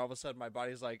better, and all of a sudden my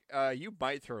body's like, you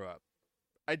might throw up.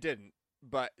 I didn't,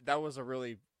 but that was a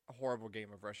really horrible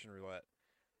game of Russian roulette.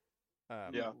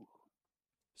 Yeah.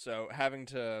 So having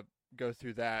to go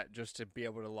through that just to be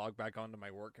able to log back onto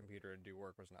my work computer and do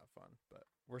work was not fun, but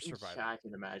we're surviving. Yeah, I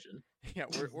can imagine. Yeah,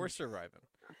 we're surviving.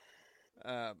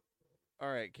 All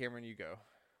right, Cameron, you go.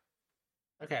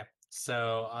 Okay,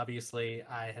 so obviously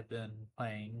I have been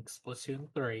playing Splatoon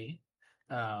 3.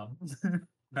 Not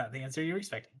the answer you were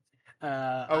expecting. Oh,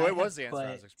 I it was have the answer I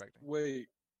put- was expecting. Wait,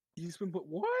 he's been put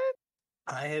what?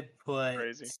 I have put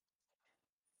Crazy.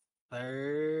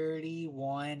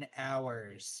 31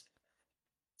 hours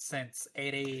since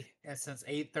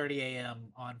 8:30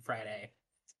 a.m. on Friday.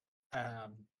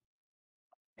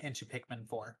 Into Pikmin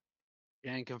 4.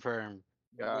 Can confirm.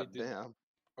 God Wait, damn.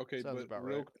 Okay, Sounds but about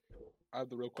real, right. I have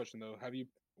the real question though. Have you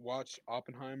watched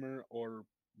Oppenheimer or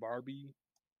Barbie?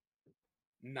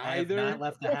 I have Neither. not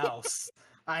left the house.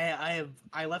 I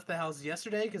left the house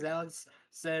yesterday because Alex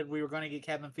said we were going to get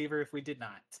cabin fever if we did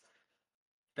not.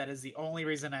 That is the only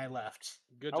reason I left.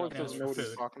 Good Alex job. Alex doesn't for know what he's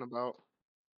food. talking about.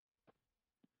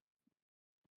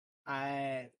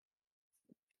 I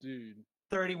Dude.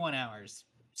 31 hours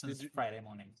since Did you- Friday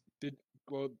morning.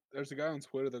 Well, there's a guy on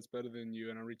Twitter that's better than you,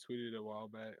 and I retweeted it a while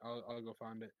back. I'll go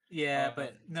find it. Yeah,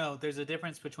 but no, there's a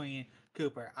difference between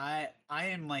Cooper. I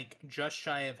am like just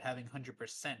shy of having 100%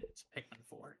 Pikmin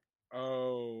 4.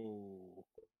 Oh,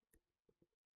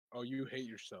 you hate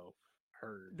yourself.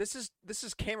 Heard. This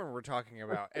is Cameron we're talking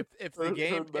about. If the Heard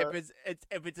game that.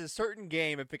 if it's a certain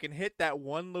game, if it can hit that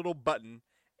one little button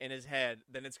in his head,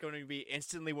 then it's going to be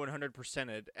instantly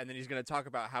 100%ed, and then he's going to talk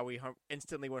about how he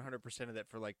instantly 100%ed it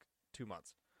for like 2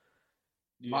 months.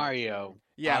 Yeah, Mario.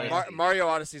 Yeah, Odyssey. Mario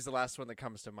Odyssey is the last one that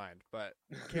comes to mind, but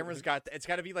Cameron's got it's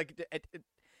got to be like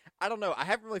I don't know. I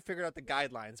haven't really figured out the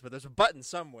guidelines, but there's a button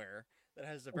somewhere that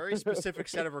has a very specific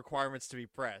set of requirements to be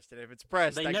pressed, and if it's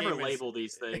pressed, They that never game is- label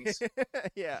these things.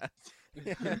 yeah,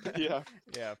 Yeah.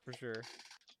 yeah, for sure.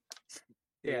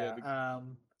 Yeah, Yeah.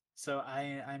 So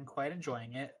I'm quite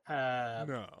enjoying it.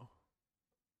 No.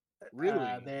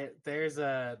 Really? There's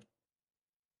a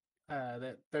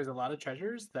lot of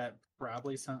treasures that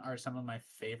probably are some of my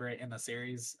favorite in the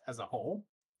series as a whole.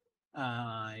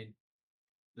 Does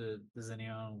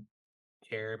anyone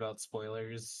care about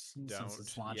spoilers since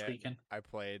it's Don't launch yet. weekend? I'm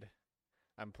playing.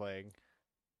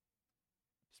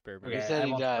 Spare me. Okay, He said I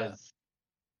he won't spoil it. does.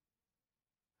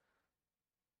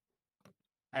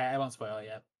 I won't spoil it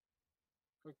yet.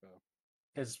 Okay.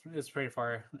 It's pretty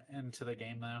far into the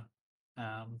game though.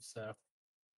 So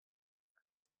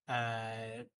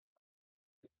I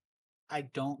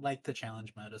don't like the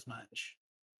challenge mode as much.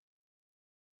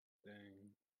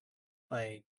 Dang.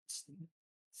 Like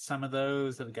some of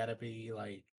those have got to be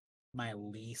like my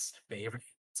least favorite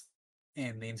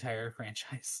in the entire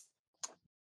franchise.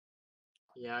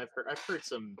 Yeah, I've heard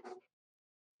some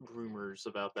rumors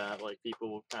about that, like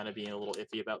people kind of being a little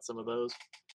iffy about some of those.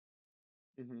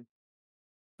 Mm-hmm.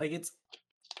 Like, it's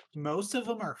most of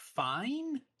them are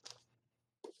fine,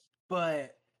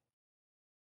 but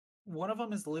one of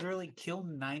them is literally kill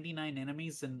 99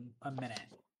 enemies in a minute.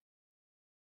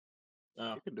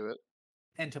 Oh, You can do it.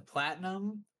 And to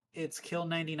platinum, it's kill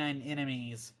 99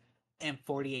 enemies in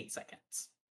 48 seconds.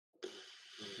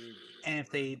 And if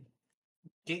they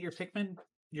get your Pikmin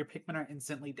are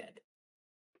instantly dead.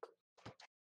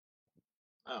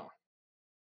 oh,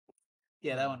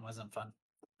 Yeah, that one wasn't fun.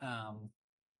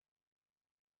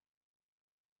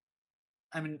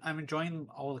 I'm enjoying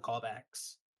all the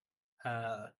callbacks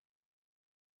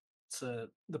to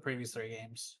the previous 3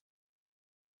 games.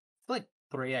 I feel like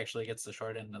 3 actually gets the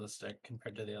short end of the stick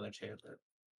compared to the other 2, but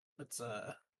it's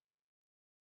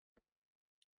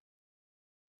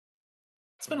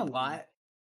been a lot.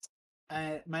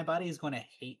 My body is going to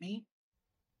hate me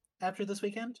after this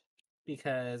weekend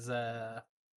because I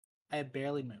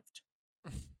barely moved.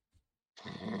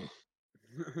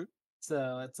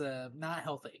 So it's not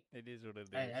healthy. It is what it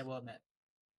is. I will admit.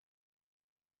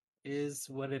 It is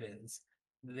what it is.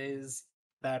 It is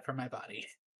bad for my body.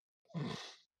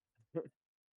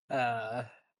 But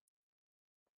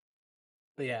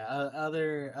yeah,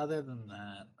 other than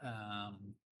that,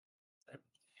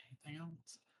 anything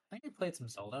else? I think I played some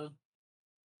Zelda.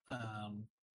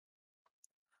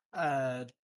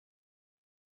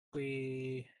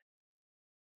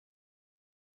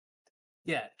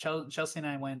 Chelsea and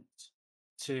I went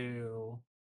to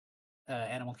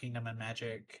Animal Kingdom and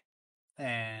Magic,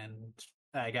 and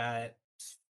I got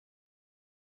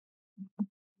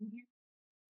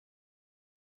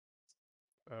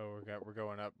Oh, we're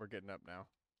going up. We're getting up now.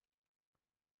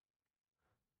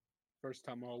 First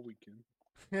time all weekend.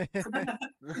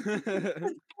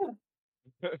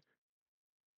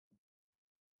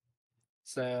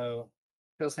 So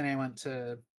Chelsea and I went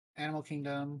to Animal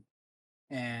Kingdom,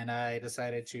 and I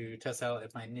decided to test out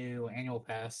if my new annual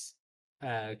pass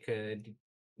could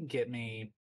get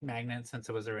me magnets since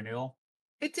it was a renewal.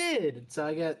 It did, so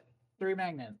I got 3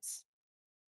 magnets.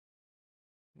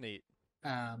 Neat.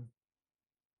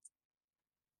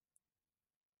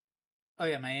 Oh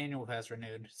yeah, my annual pass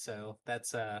renewed, so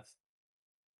that's a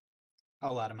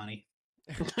lot of money.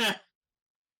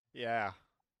 Yeah,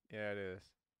 it is.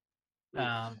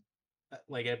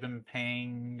 Like I've been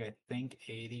paying, I think,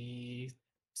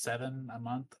 87 a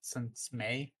month since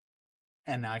May,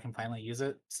 and now I can finally use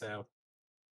it. So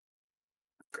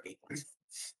great,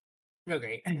 real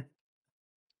great.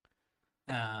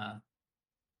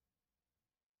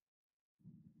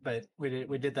 But we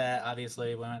did that.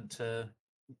 Obviously, we went to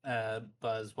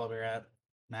Buzz while we were at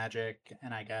Magic,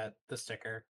 and I got the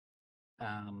sticker.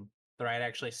 The ride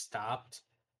actually stopped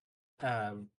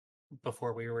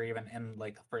before we were even in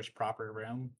like the first proper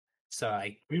room, so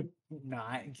I did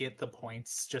not get the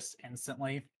points just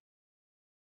instantly.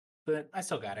 But I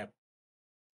still got it.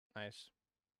 Nice.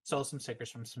 Stole some stickers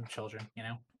from some children, you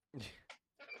know.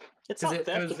 it's 'Cause not it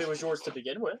theft was- if it was yours to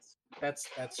begin with. That's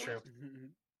true.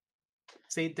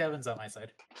 See, Devin's on my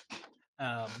side.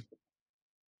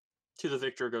 To the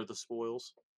victor go the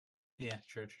spoils. Yeah,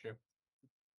 true.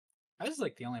 I was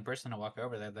like the only person to walk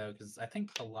over there though, because I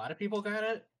think a lot of people got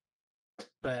it,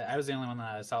 but I was the only one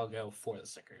that I saw go for the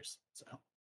stickers. So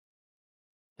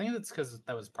I think that's because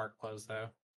that was park closed though.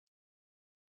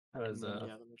 That was Yeah,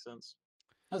 that makes sense.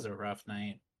 that was a rough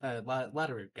night. A lot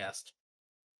of guests.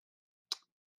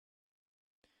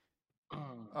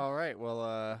 All right.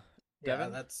 Well, Yeah,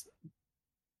 Devin? that's.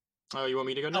 Oh, you want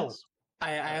me to go Oh, next?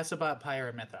 I also bought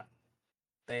Pyramithra.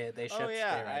 They shipped. Oh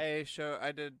yeah, their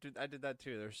I did that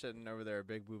too. They're sitting over there, a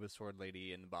big booba sword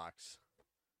lady in the box.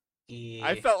 yeah.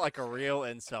 I felt like a real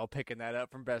incel picking that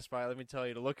up from Best Buy. Let me tell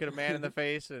you, to look at a man in the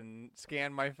face and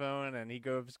scan my phone, and he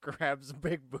goes grabs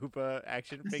big booba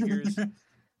action figures.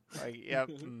 Like, yep.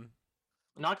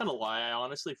 Not gonna lie, I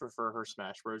honestly prefer her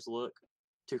Smash Bros. Look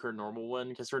to her normal one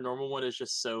because her normal one is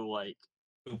just so like.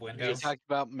 Boob You window. talked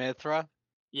about Mithra.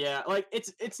 Yeah, like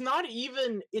it's not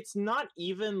even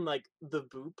like the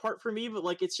boob part for me, but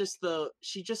like it's just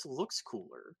she just looks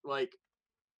cooler. Like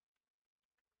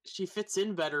she fits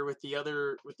in better with the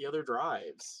other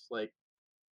drives. Like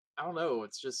I don't know,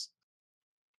 it's just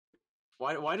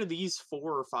why do these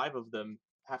 4 or 5 of them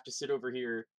have to sit over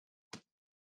here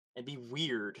and be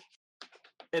weird?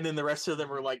 And then the rest of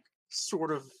them are like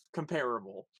sort of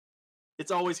comparable.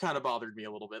 It's always kind of bothered me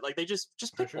a little bit. Like they just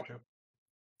pick one. True.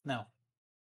 No.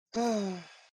 I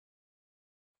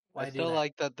Why do still that?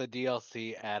 like that the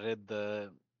DLC added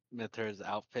the Mithra's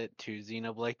outfit to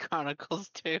Xenoblade Chronicles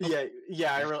 2.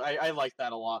 Yeah, I like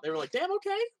that a lot. They were like, damn,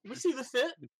 okay, we see the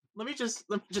fit. Let me just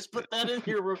put that in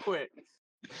here real quick.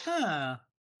 Huh.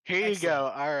 Here you Excellent.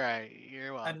 go. All right, you're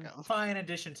A welcome. fine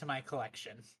addition to my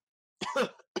collection.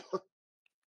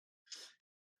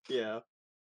 Yeah.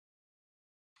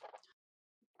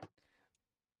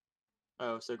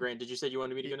 Oh, so Grant, did you say you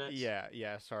wanted me to go next?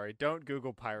 Yeah. Sorry, don't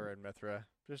Google Pyro and Mithra.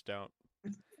 Just don't.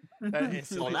 That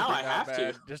instantly now I turned out have to.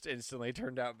 bad. Just instantly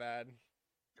turned out bad.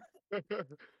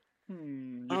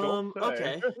 You don't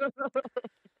say.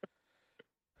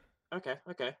 Okay.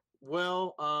 Okay.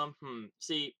 Well,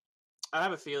 see, I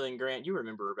have a feeling, Grant, you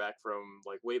remember back from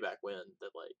like way back when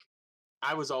that like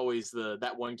I was always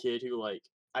that one kid who like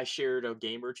I shared a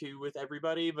game or two with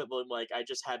everybody, but then, like I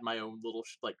just had my own little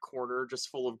like corner just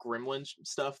full of gremlin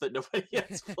stuff that nobody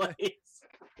else plays.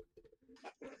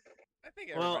 I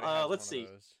think everybody has let's one see. of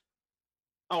those.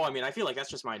 Oh, I mean, I feel like that's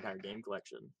just my entire game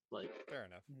collection. Like, Fair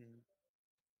enough.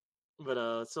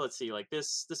 but so let's see. Like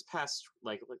this past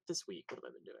like this week, what have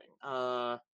I been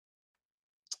doing?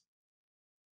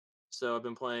 So I've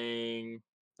been playing.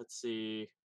 Let's see,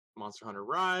 Monster Hunter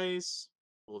Rise.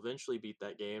 We'll eventually beat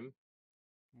that game.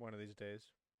 One of these days.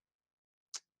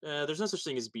 There's no such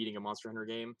thing as beating a Monster Hunter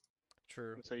game.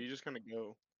 True. So you just kind of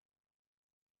go.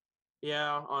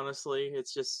 Yeah, honestly,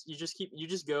 it's just you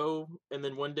just go, and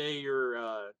then one day you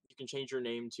can change your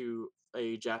name to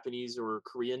a Japanese or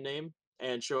Korean name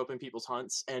and show up in people's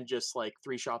hunts and just like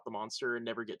 3-shot the monster and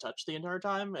never get touched the entire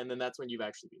time, and then that's when you've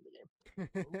actually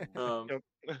beaten the game.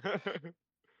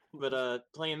 But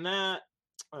playing that,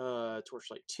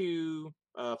 Torchlight 2,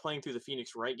 playing through the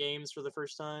Phoenix Wright games for the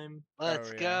first time. Let's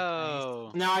Oh, yeah.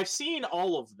 go. Now I've seen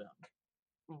all of them,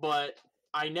 but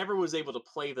I never was able to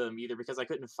play them either because I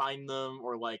couldn't find them,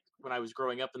 or like when I was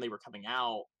growing up and they were coming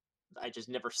out, I just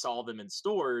never saw them in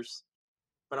stores.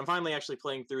 But I'm finally actually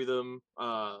playing through them,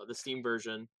 the Steam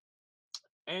version.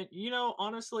 And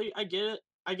honestly, I get it.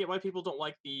 I get why people don't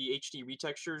like the HD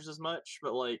retextures as much,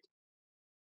 but like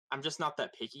I'm just not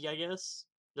that picky, I guess.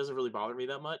 It doesn't really bother me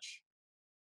that much.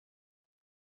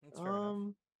 That's fair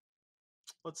enough.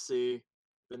 Let's see.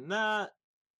 Then that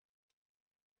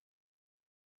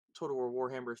Total War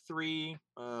Warhammer 3,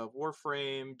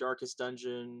 Warframe, Darkest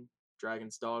Dungeon,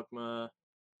 Dragon's Dogma,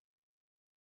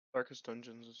 Darkest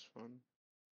Dungeons is fun.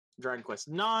 Dragon Quest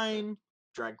 9,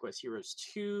 Dragon Quest Heroes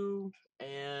 2,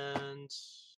 and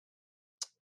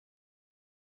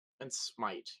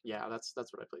Smite. Yeah, that's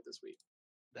what I played this week.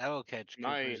 That will catch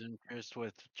Cooper's interest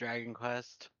with Dragon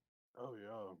Quest. Oh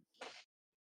yeah.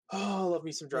 Oh, I love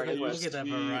me some Dragon Look Quest. Look at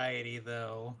that variety,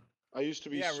 though. I used to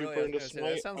be Yeah, super really, I was into gonna say,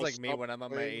 Smite. that sounds I like me stopped when I'm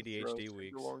on my playing for a ADHD super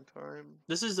weeks. long time.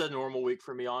 This is a normal week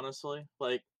for me, honestly.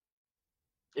 Like,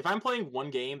 if I'm playing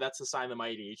one game, that's a sign that my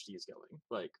ADHD is going.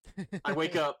 Like, I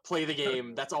wake up, play the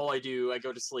game. That's all I do. I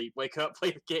go to sleep, wake up,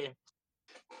 play the game.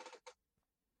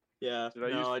 Yeah,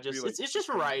 Dude, it's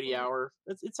just variety hour.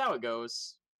 It's how it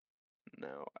goes.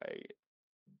 No, I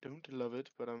don't love it,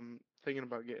 but I'm thinking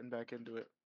about getting back into it.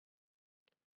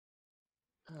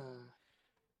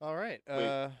 All right.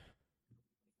 Wait.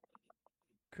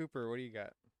 Cooper, what do you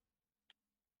got?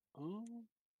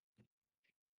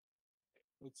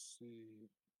 Let's see.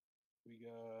 We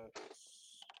got.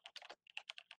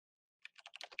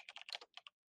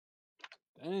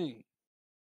 Dang.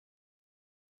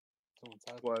 Someone's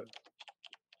happening.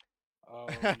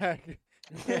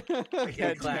 Big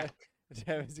Yeah, clap.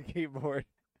 Devin's keyboard.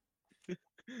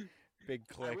 Big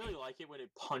I click. really like it when it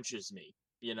punches me.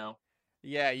 You know.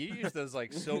 Yeah, you use those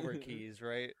like silver keys,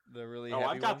 right? The really heavy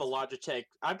I've got ones?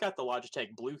 the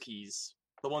Logitech blue keys,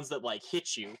 the ones that like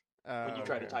hit you when you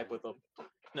try to okay. type with them.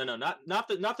 No, not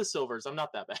the silvers. I'm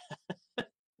not that bad.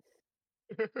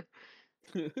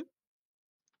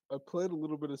 I played a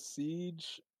little bit of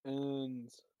Siege, and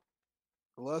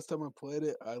the last time I played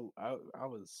it, I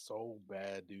was so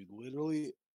bad, dude.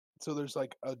 Literally, so there's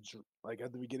like like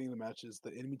at the beginning of the matches,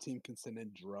 the enemy team can send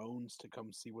in drones to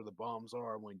come see where the bombs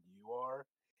are when you are,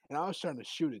 and I was trying to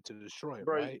shoot it to destroy it,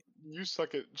 Bro, right? you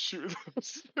suck at shooting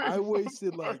those I things.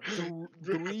 wasted like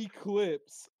 3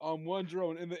 clips on one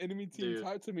drone, and the enemy team Dude.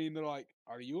 typed to me, and they're like,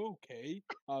 "Are you okay?"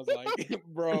 I was like,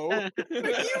 "Bro."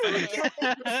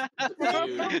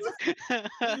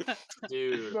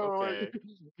 Dude, No, okay.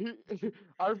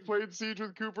 I've played Siege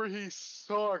with Cooper. He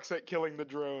sucks at killing the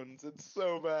drones. It's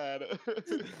so bad.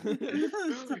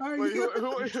 Are Like, you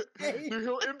dude,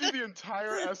 he'll empty the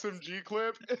entire SMG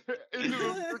clip into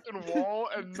the freaking wall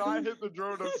and not hit the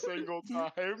drone a single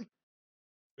time.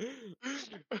 And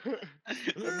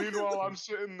meanwhile, I'm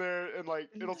sitting there and like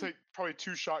it'll take probably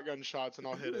 2 shotgun shots and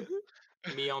I'll hit it.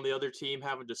 me on the other team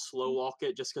having to slow walk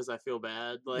it just because I feel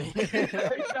bad. Like,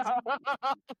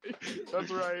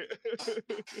 That's right.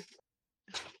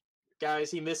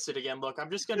 guys, he missed it again. Look, I'm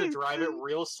just gonna drive it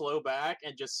real slow back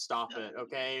and just stop it.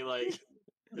 Okay, like.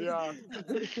 Yeah.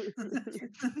 Dude,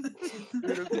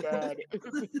 it's bad. It's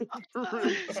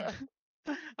real bad.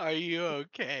 Are you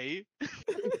okay?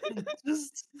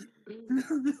 Just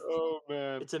Oh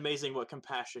man. It's amazing what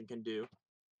compassion can do.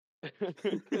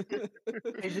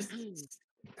 they just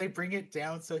they bring it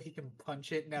down so he can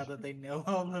punch it now that they know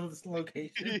all those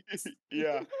locations.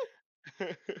 Yeah.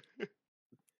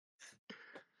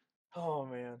 Oh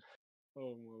man.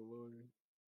 Oh my lord.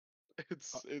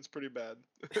 It's pretty bad.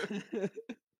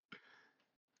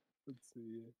 Let's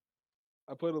see.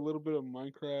 I played a little bit of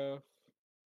Minecraft.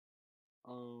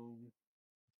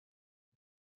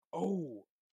 Oh,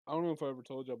 I don't know if I ever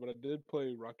told y'all, but I did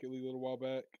play Rocket League a little while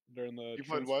back during the You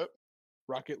played what?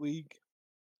 Rocket League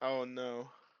Oh no.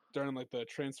 during like the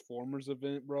Transformers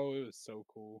event, bro. It was so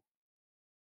cool.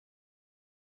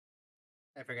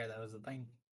 I forgot that was a thing.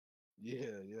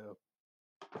 Yeah.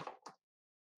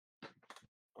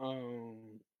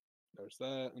 There's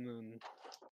that, and then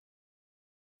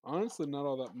honestly, not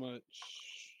all that much.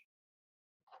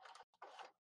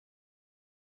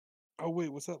 Oh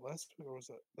wait, was that last week or was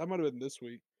that? That might have been this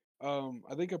week.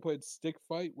 I think I played Stick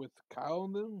Fight with Kyle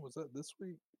and them. Was that this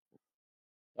week?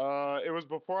 It was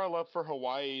before I left for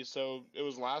Hawaii, so it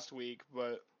was last week,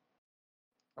 but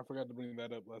I forgot to bring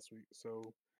that up last week.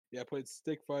 So yeah, I played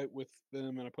Stick Fight with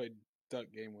them, and I played Duck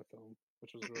Game with them,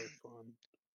 which was really fun.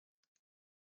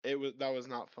 that was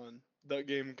not fun. That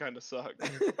game kind of sucked.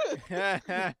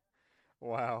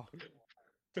 Wow.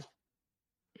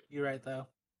 You're right though.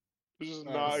 This is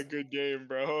Nice. not a good game,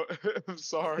 bro. I'm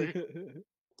sorry.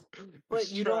 But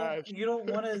It's you trash.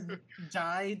 don't want to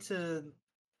die to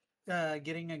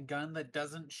getting a gun that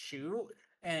doesn't shoot,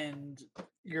 and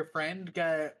your friend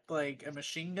got like a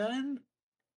machine gun.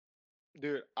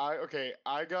 Dude, I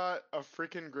got a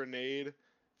freaking grenade,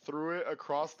 threw it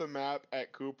across the map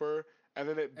at Cooper, and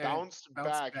then it And bounced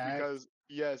back because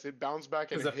yes, it bounced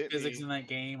back and because the hit physics me. in that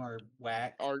game are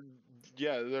whack.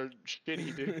 Yeah, they're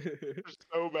shitty, dude. They're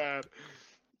so bad.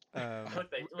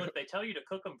 Look, they tell you to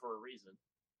cook them for a reason.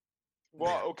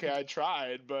 Well, okay, I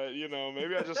tried, but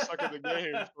maybe I just suck at the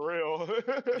game for real.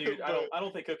 Dude, But- I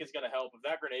don't think cooking's gonna help. If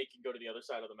that grenade can go to the other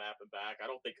side of the map and back, I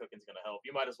don't think cooking's gonna help.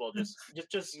 You might as well just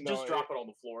No, drop it on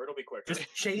the floor. It'll be quicker.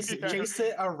 Just chase Yeah. chase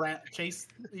it around, chase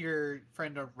your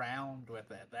friend around with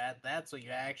it. That's what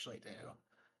you actually do.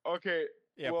 Okay,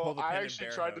 Yeah, pull well, the I pin and actually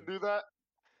bear tried to hug. do that.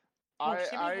 Oh,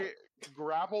 just give me I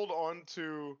grappled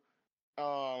onto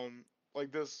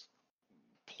like this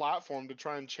platform to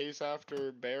try and chase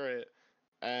after Barrett,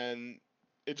 and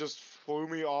it just flew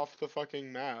me off the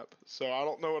fucking map. So I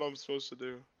don't know what I'm supposed to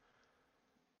do.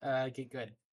 Get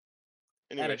good.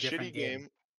 Anyway, a different game.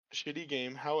 Shitty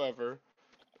game. However,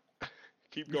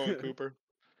 keep going, Cooper.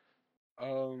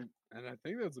 And I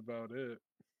think that's about it.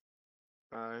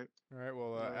 All right. All right,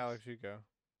 well, Nice. Alex, you go.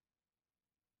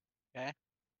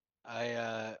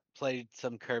 I played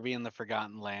some Kirby in the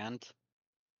Forgotten Land,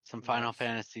 some Final Nice.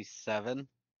 Fantasy VII,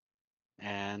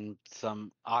 and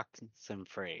some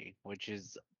Oxenfree, which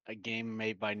is a game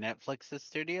made by Netflix's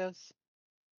studios.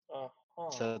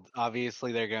 So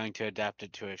obviously they're going to adapt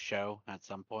it to a show at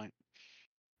some point.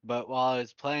 But while I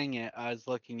was playing it, I was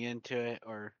looking into it,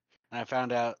 and I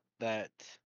found out that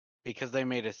because they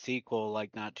made a sequel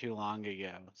like not too long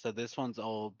ago, so this one's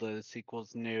old. The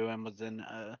sequel's new and was in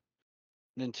a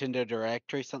Nintendo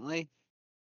Direct recently.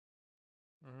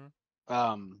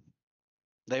 Mm-hmm.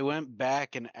 They went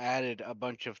back and added a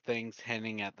bunch of things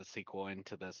hinting at the sequel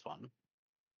into this one.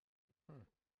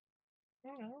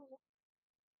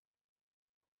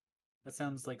 That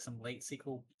sounds like some late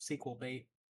sequel bait.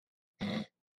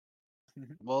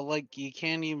 Well, like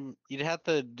you'd have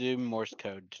to do Morse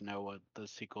code to know what the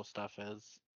sequel stuff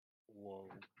is. Whoa.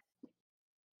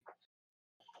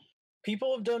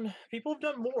 People have done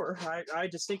more. I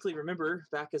distinctly remember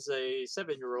back as a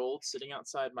 7-year-old sitting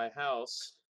outside my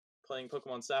house playing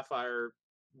Pokemon Sapphire,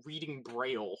 reading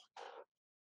Braille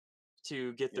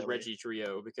to get the Yeah, Reggie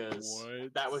trio because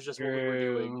What? that was just what we were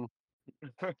doing.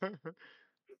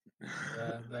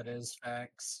 Yeah, that is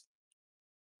facts.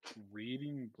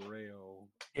 Reading Braille.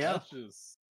 Yeah. That's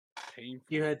just painful.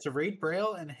 You had to read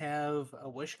Braille and have a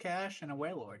Wish Cache and a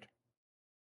Wailord.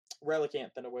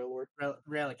 Relicanth and a Wailord.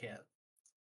 Relicanth.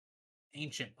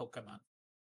 Ancient Pokemon.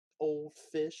 Old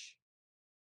fish.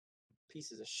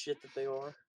 Pieces of shit that they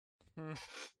are.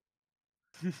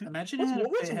 Imagine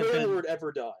What's it had been Wailord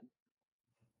ever done?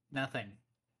 nothing.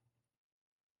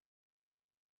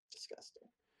 Disgusting.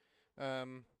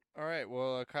 All right.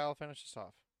 Well, Kyle, finish this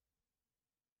off.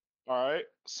 All right.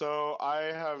 So I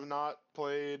have not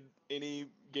played any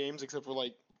games except for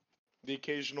like the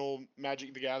occasional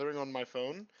Magic the Gathering on my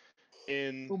phone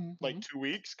in like 2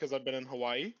 weeks because I've been in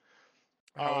Hawaii.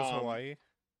 How was Hawaii?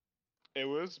 It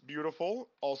was beautiful.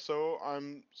 Also,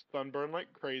 I'm sunburned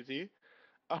like crazy.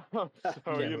 So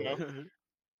you know,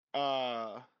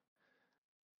 uh,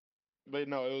 but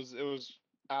no, it was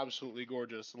absolutely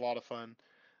gorgeous. A lot of fun.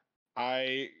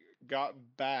 I got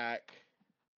back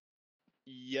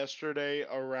yesterday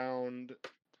around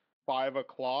 5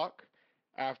 o'clock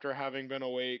after having been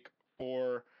awake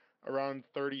for around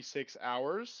 36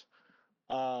 hours.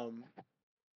 Um,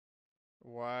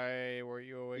 Why were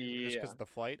you awake? Just because yeah, of the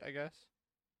flight, I guess.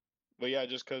 but yeah,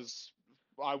 just because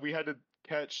we had to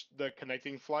catch the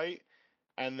connecting flight,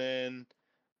 and then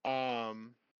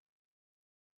um,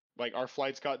 like our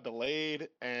flights got delayed,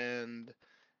 and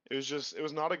it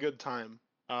was not a good time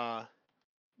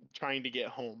trying to get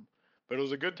home, but it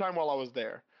was a good time while I was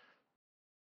there.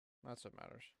 That's what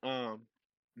matters.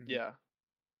 Yeah.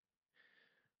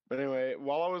 But anyway,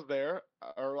 while I was there,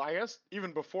 or I guess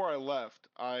even before I left,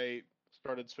 I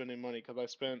started spending money because I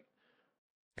spent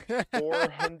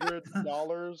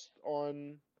 $400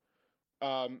 on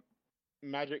um,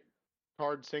 Magic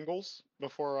card singles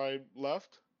before I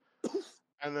left,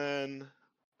 and then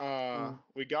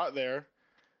we got there,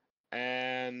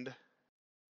 and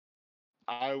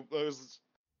it was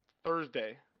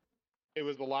Thursday. It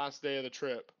was the last day of the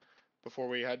trip before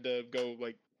we had to go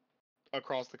like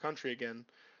across the country again,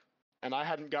 and I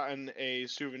hadn't gotten a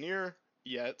souvenir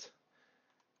yet.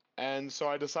 And so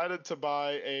I decided to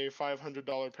buy a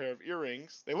 $500 pair of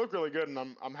earrings. They look really good, and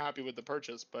I'm happy with the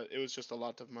purchase, but it was just a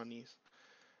lot of money.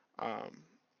 Um,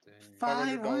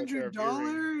 $500 pair of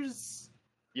earrings. $500.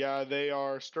 Yeah, they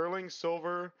are sterling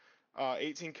silver,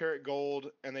 18 karat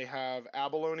gold, and they have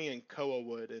abalone and koa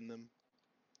wood in them.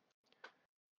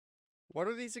 What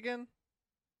are these again?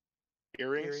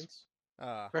 Earrings?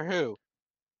 For who?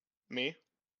 Me?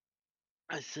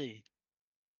 I see.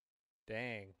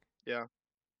 Dang. Yeah.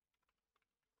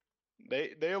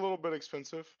 They a little bit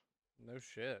expensive, No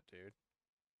shit,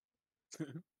 dude.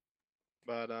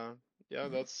 but yeah,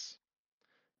 that's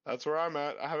where I'm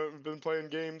at. I haven't been playing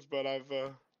games, but I've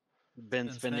Been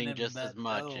And spending just that as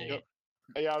much. dough. Yep.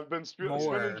 Yeah, I've been spending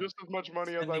More. just as much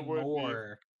money as I Spending would be.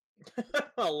 more.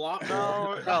 A lot No,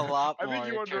 more. A lot I think more,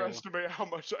 you true. underestimate how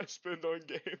much I spend on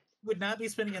games. Would not be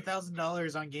spending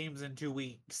 $1,000 on games in 2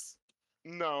 weeks.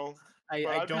 No, I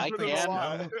but I'd don't be I spending think a can.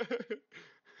 lot.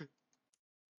 so.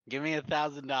 Give me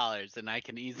 $1,000 and I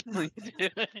can easily do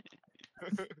it.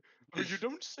 Oh, you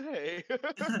don't say.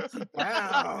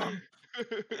 Wow.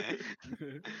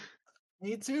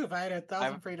 Me too. If I had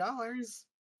 $1,000 free dollars.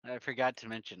 I forgot to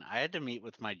mention, I had to meet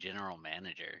with my general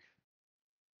manager.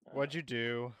 What'd you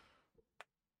do?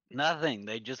 Nothing.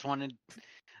 They just wanted.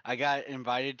 I got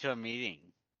invited to a meeting.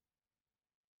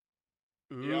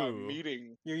 Yeah, Ooh.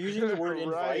 meeting. You're using the word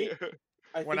invite.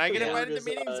 Right. When think I the get word invited to is,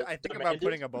 meetings, I think about demanded.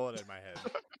 putting a bullet in my head.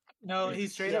 No, he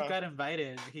straight up Yeah. got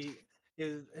invited.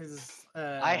 His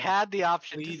I had the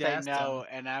option to lead say asked no, him.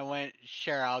 and I went,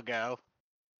 sure, I'll go.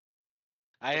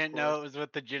 I Of didn't know course. it was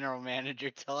with the general manager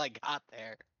till I got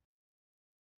there.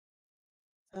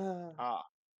 Ah,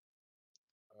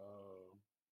 Oh.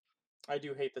 I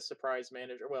do hate the surprise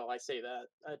manager. Well, I say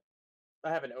that. I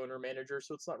have an owner manager,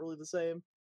 so it's not really the same.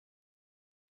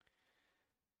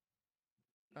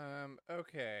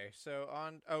 Okay. So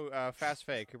on. Fast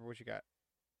Fake. Cooper, what you got?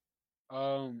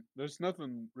 There's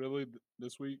nothing really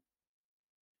this week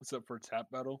except for Tap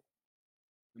Battle,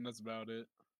 and that's about it.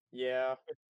 Yeah.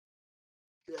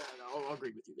 Yeah, no, I'll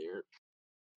agree with you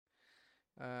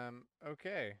there.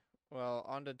 Okay. Well,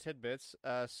 on to tidbits.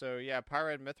 So yeah,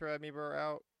 Pyra and Mithra amiibo are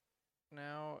out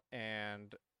now,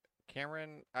 and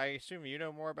Cameron, I assume you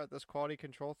know more about this quality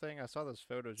control thing. I saw those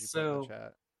photos you put in the So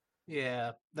chat.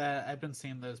 yeah, that I've been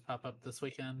seeing those pop up this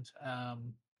weekend.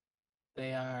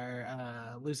 They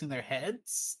are losing their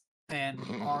heads and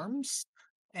arms,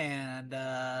 and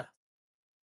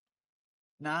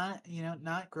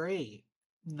not great,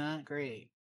 not great,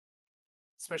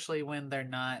 especially when they're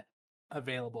not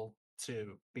available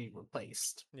to be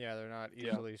replaced. Yeah, they're not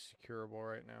Yeah. easily securable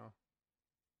right now.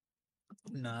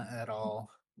 Not at all.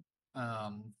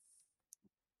 I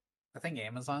think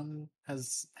Amazon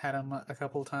has had them a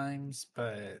couple times,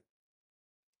 but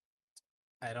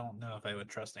I don't know if I would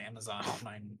trust Amazon if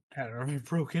mine had already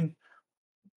broken.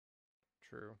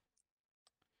 True.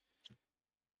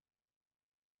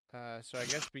 So I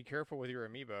guess be careful with your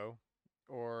amiibo,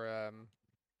 or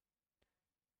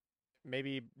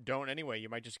maybe don't anyway. You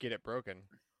might just get it broken.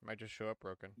 It might just show up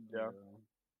broken. Yeah.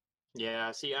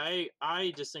 Yeah, see,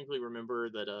 I distinctly remember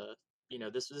that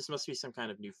this must be some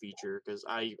kind of new feature because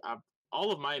I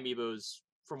all of my amiibos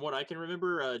from what I can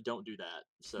remember don't do that.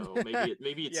 So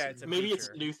maybe it's Yeah, it's a maybe it's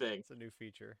feature. a new thing. It's a new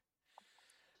feature.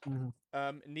 Mhm.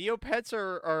 Neopets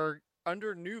are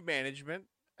under new management,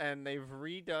 and they've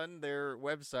redone their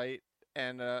website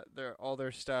and all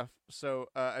their stuff. So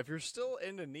if you're still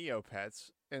into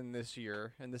Neopets in this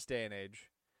year, in this day and age,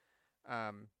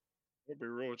 um, I'll be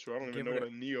real with you. I don't even Give know it what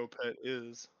a Neopet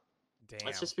is. That's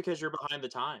damn, just because you're behind the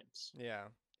times. yeah.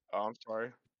 Oh, I'm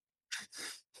sorry.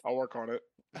 I'll work on it.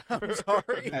 I'm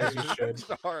sorry. As you I'm should.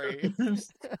 sorry.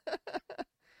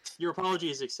 Your apology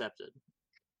is accepted.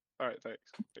 All right, thanks.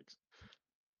 Thanks.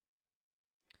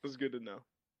 It's good to know.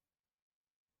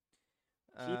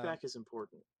 Feedback is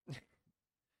important.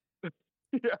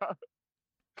 Yeah.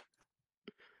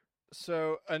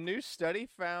 So a new study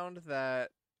found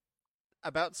that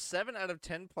about 7 out of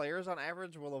 10 players on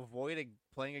average will avoid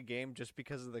playing a game just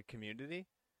because of the community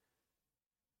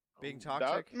being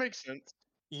toxic. That makes sense.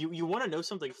 You want to know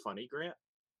something funny, Grant?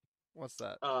 What's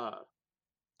that?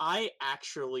 I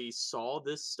actually saw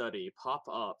this study pop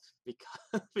up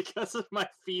because of my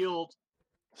field.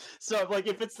 So like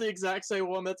if it's the exact same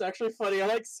one, that's actually funny. I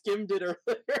like skimmed it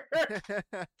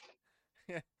earlier.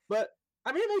 But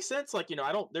I mean, it makes sense. Like,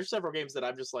 I don't. There's several games that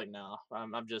I'm just like, nah.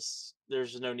 I'm just.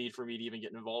 There's no need for me to even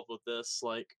get involved with this.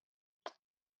 Like,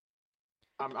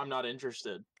 I'm not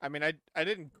interested. I mean, I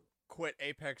didn't quit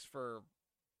Apex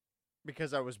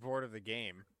because I was bored of the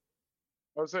game.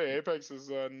 I would say Apex is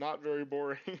not very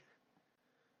boring,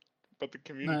 but the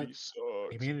community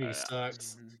sucks. Community ass.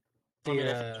 sucks. I mean,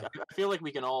 The, I feel like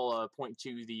we can all point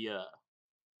to the.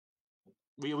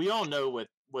 We all know what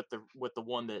the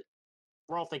one that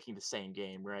we're all thinking the same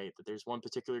game, right? But there's one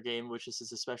particular game which this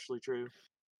is especially true.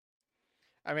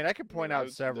 I mean, I could point out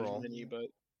several. There's many, but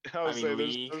I would I mean, say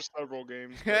League. there's several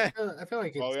games. I feel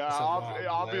like it's, Oh yeah, it's a long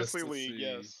obviously list. League,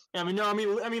 yes. I mean, no, I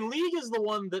mean, League is the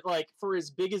one that, like, for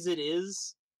as big as it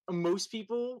is, most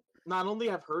people not only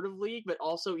have heard of League, but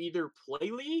also either play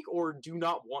League or do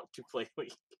not want to play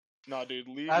League. Nah, dude,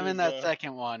 League. I'm in is, that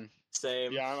second one.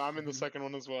 Same. Yeah, I'm in the second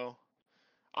one as well.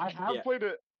 I have Yeah. played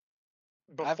it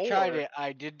before. I've tried it.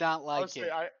 I did not I would like say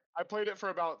it. I played it for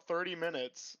about 30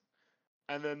 minutes,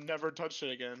 and then never touched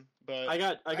it again. But I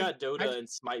got Dota I- and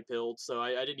Smite build, so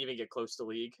I didn't even get close to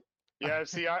League. yeah,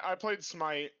 see, I played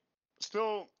Smite.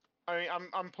 Still, I mean,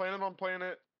 I'm planning on playing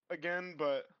it again,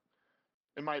 but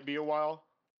it might be a while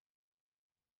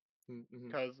Mm-hmm.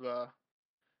 because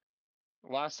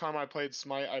last time I played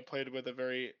Smite, I played with a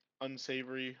very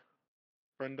unsavory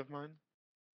friend of mine.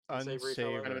 Unsavory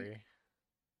fellow. Unsavory.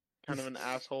 Kind of an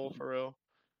asshole for real.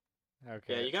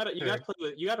 Okay. Yeah, you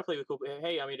gotta play with cool.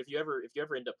 Hey, I mean, if you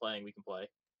ever end up playing, we can play.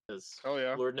 Because Oh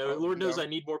yeah. Lord knows I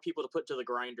need more people to put to the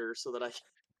grinder so that I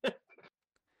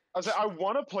say I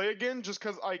want to play again just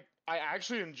because I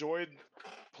actually enjoyed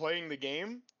playing the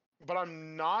game, but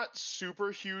I'm not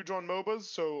super huge on MOBAs,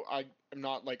 so I am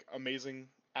not like amazing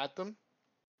at them.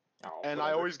 Oh, And I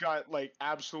whatever. always got like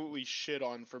absolutely shit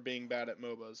on for being bad at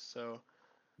MOBAs. So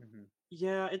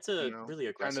Yeah, it's a You know, really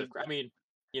aggressive. kinda- I mean,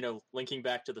 linking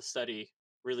back to the study,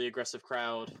 really aggressive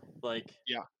crowd. Like,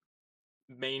 Yeah.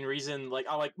 main reason, like,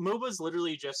 I like MOBAs.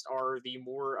 Literally, just are the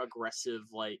more aggressive.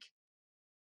 Like,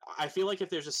 I feel like if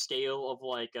there's a scale of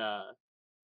like,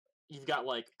 you've got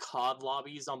like COD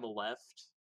lobbies on the left,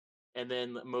 and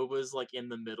then MOBAs like in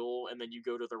the middle, and then you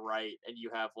go to the right, and you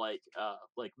have like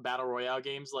battle royale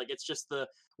games. Like, it's just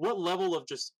what level of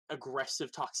just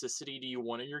aggressive toxicity do you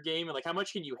want in your game, and like how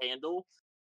much can you handle?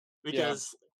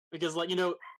 Because like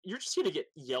you're just gonna get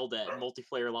yelled at in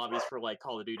multiplayer lobbies for like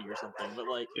Call of Duty or something. But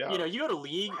like Yeah. you go to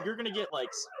League, you're gonna get like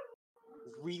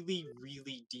really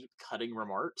really deep cutting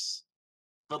remarks,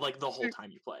 but like the whole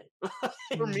time you play.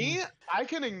 For me, I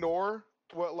can ignore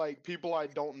what like people I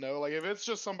don't know. Like if it's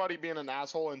just somebody being an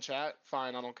asshole in chat,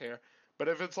 fine, I don't care. But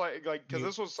if it's like because You-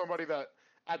 this was somebody that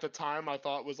at the time I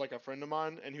thought was like a friend of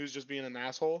mine, and he was just being an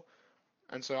asshole,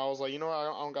 and so I was like, you know what, I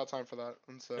don't got time for that.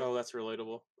 And so Oh, that's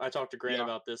relatable. I talked to Grant Yeah.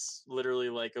 about this literally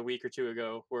like a week or two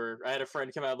ago, where I had a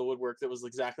friend come out of the woodwork that was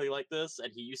exactly like this,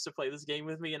 and he used to play this game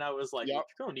with me, and I was like, Yep. "Look,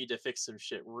 you're gonna need to fix some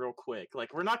shit real quick.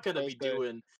 Like, we're not gonna be Okay.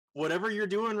 doing whatever you're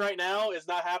doing right now is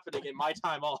not happening in my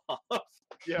time off."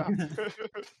 yeah,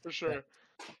 for sure.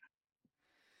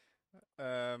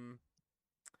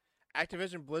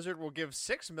 Activision Blizzard will give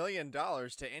 $6 million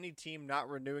to any team not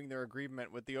renewing their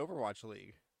agreement with the Overwatch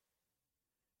League.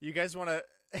 You guys want to?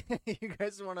 You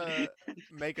guys want to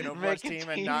make an Overwatch Make a team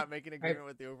and team. not make an agreement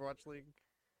with the Overwatch League?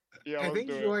 Yeah, I let's think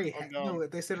do you it. already I'm down. no.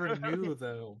 They said renew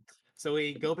though, so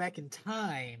we go back in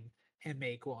time and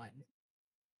make one.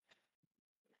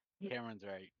 Cameron's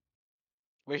right.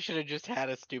 We should have just had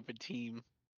a stupid team.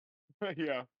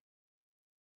 Yeah.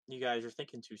 You guys are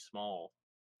thinking too small.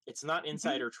 It's not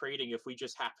insider trading if we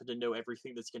just happen to know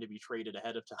everything that's going to be traded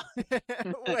ahead of time.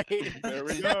 Wait. There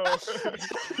we go.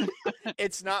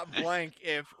 It's not blank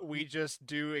if we just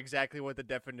do exactly what the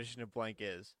definition of blank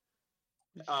is.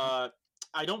 I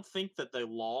don't think that the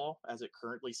law, as it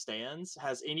currently stands,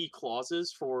 has any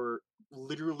clauses for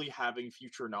literally having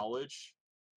future knowledge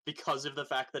because of the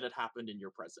fact that it happened in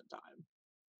your present time.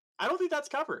 I don't think that's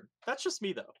covered. That's just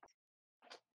me, though.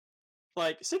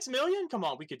 Like, 6 million? Come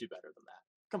on, we could do better than that.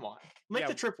 Come on. Make Yeah,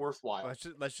 the trip worthwhile.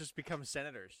 Let's just become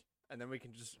senators, and then we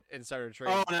can just insider trade.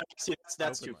 Oh, no, see,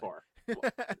 that's too openly.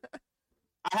 far.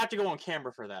 I have to go on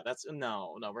camera for that. That's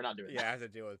no, we're not doing Yeah, I that. have to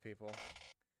deal with people.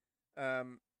 That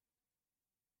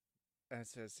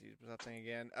says something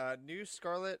again. New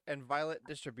Scarlet and Violet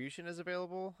distribution is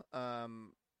available.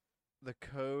 The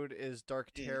code is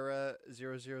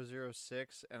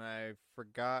DarkTerra0006, and I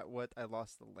forgot what I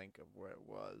lost the link of where it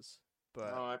was.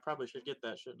 But Oh, I probably should get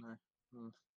that, shouldn't I?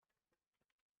 and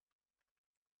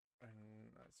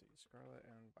let's see, Scarlet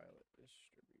and Violet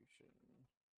distribution.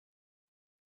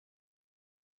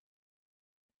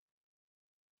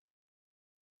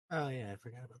 Oh yeah, I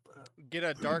forgot about that. Get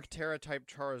a Dark Terra type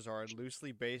Charizard,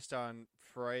 loosely based on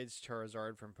Freud's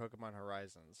Charizard from Pokemon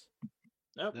Horizons.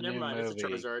 Nope, The never new mind. It's a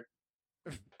movie. Charizard.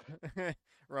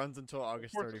 Runs until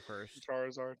August 31st.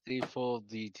 Charizard. The full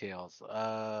details.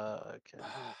 Okay.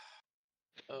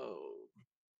 Oh.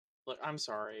 Look, I'm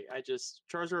sorry.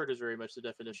 Charizard is very much the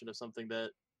definition of something that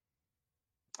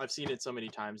I've seen it so many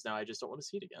times now. I just don't want to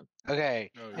see it again.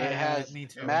 Okay. Oh, It yeah. has Me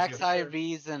too. max Sure.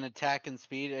 IVs and attack and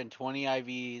speed, and 20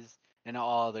 IVs and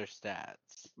all other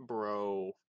stats.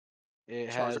 Bro. It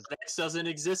Charizard has. X doesn't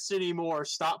exist anymore.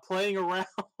 Stop playing around.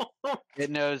 It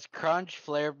knows Crunch,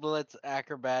 Flare Blitz,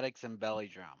 Acrobatics, and Belly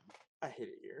Drum. I hate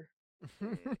it here.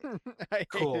 I hate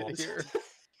Cool. it here.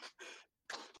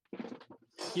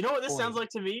 You know what this Boy. sounds like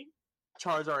to me?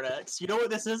 Charizard X. You know what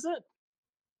this isn't?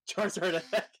 Charizard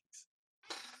X.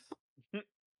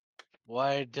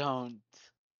 Why don't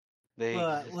they?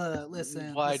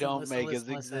 Listen. Why listen, don't listen, Megas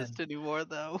listen, exist listen. anymore,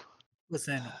 though?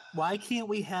 Listen, why can't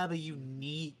we have a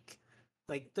unique,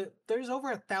 like, there's over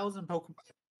 1,000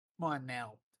 Pokemon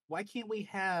now. Why can't we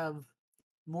have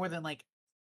more than like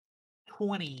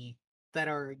 20 that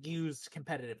are used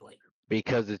competitively?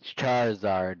 Because it's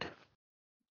Charizard.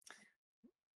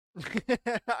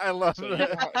 I love So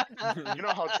that. you know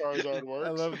how Charizard works.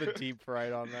 I love the deep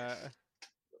fright on that.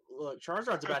 Look,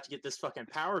 Charizard's about to get this fucking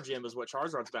power gem is what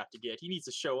Charizard's about to get. He needs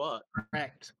to show up.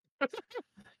 Correct.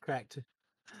 Correct.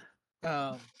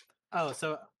 So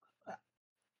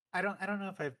I don't know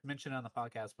if I've mentioned it on the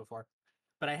podcast before,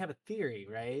 but I have a theory,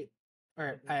 right?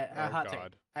 Or a Oh, hot take.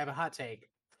 God. I have a hot take.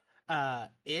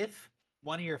 If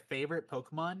one of your favorite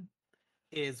Pokemon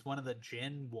is one of the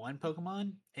Gen 1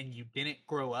 Pokemon and you didn't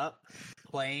grow up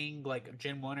playing like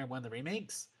Gen 1 or one of the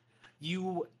remakes,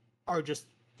 you are just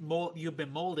you've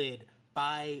been molded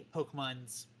by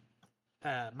Pokemon's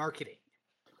marketing.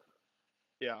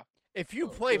 Yeah. If you Oh,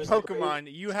 play it was the great-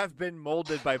 Pokemon, you have been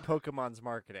molded by Pokemon's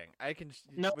marketing. I can.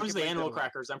 No, it we was can the break animal that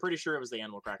crackers. I'm pretty sure it was the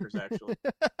animal crackers, actually.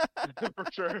 For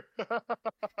sure.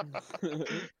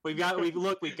 We've got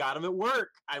them at work.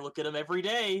 I look at them every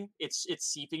day. It's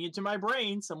seeping into my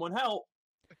brain. Someone help.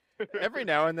 Every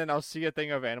now and then I'll see a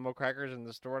thing of animal crackers in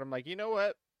the store, and I'm like, you know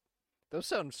what? Those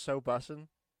sound so bussin'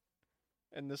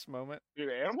 in this moment. Dude,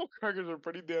 animal crackers are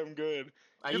pretty damn good.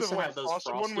 I Get used the to have white those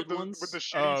frosted one with the ones. with the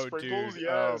shitty Oh, sprinkles. dude.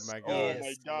 Oh, Yes. my Oh God. my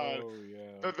Yes. god. Oh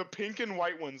yeah. The pink and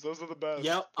white ones, those are the best.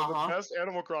 Yep, They're uh-huh. the best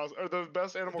animal cross or the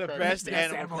best animal The crackers. best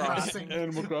Yes, Animal Animal Crossing. Crossing.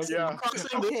 Animal Crossing. Yeah.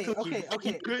 Crossing Okay, Loop okay,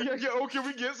 Cookie. okay. Yeah. Oh, can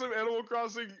we get some Animal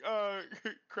Crossing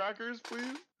crackers,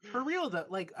 please? For real though,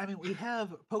 like I mean, we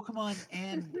have Pokemon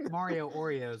and Mario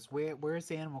Oreos. Where's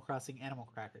the Animal Crossing animal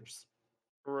crackers?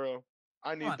 For real.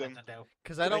 I Come need on, them. Nintendo.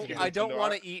 Because I Thank don't, you, I don't Nintendo.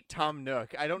 want to eat Tom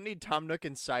Nook. I don't need Tom Nook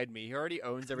inside me. He already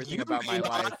owns everything You about my do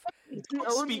not- life. He Don't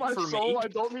owns speak my for soul. me. I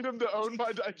don't need him to own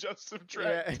my digestive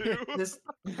tract Yeah. too. This,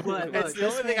 look, It's the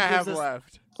this only thing man I have gives us-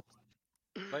 left.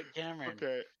 But Cameron,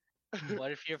 Okay.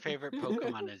 what if your favorite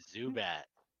Pokemon is Zubat?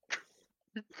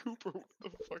 Cooper, what the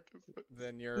fuck is that?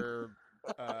 Then you're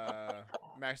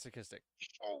masochistic.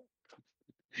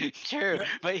 True,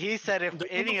 but he said if Don't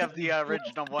any of the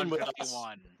original fucking with us.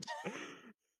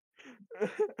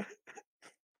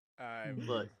 151.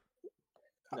 Look.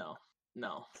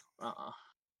 No.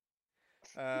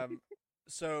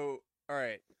 So, all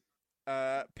right.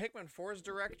 Pikmin 4's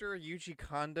director Yuji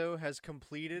Kondo has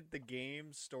completed the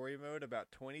game's story mode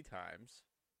about 20 times.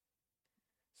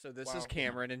 So this is Wow.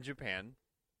 Cameron in Japan.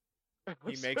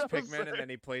 He makes Pikmin and then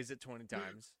he plays it 20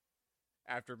 times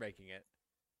after making it.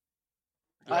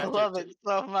 I Yeah, love it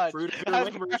so much. fruit of your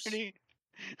I've labors.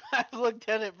 I've looked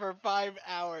at it for 5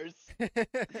 hours. He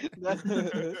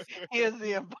is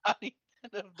the embodiment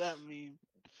of that meme.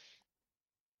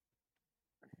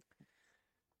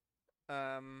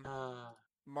 Uh,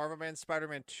 Marvel Man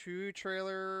Spider-Man 2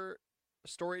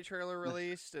 story trailer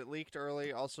released. It leaked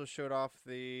early. Also showed off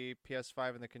the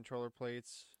PS5 and the controller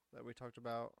plates that we talked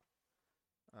about.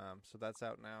 So that's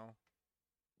out now.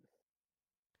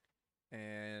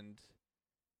 And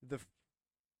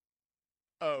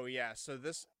oh yeah, so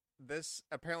this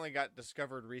apparently got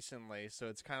discovered recently, so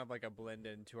it's kind of like a blend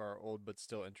into our old but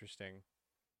still interesting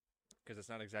because it's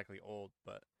not exactly old,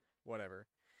 but whatever.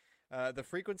 The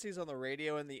frequencies on the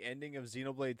radio and the ending of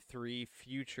Xenoblade 3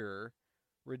 Future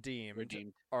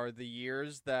Redeemed are the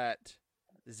years that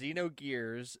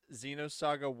Xenogears,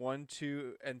 Xenosaga 1,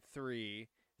 2, and 3,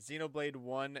 Xenoblade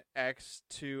 1, X,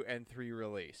 2, and 3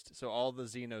 released. So all the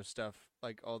Xeno stuff,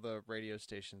 like all the radio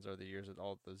stations, are the years that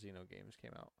all the Xeno games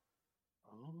came out.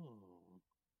 Oh.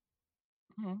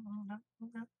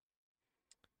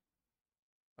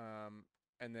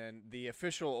 And then the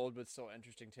official old but still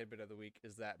interesting tidbit of the week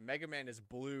is that Mega Man is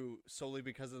blue solely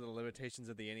because of the limitations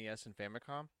of the NES and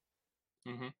Famicom.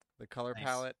 mm-hmm. The color Nice.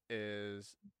 palette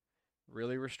is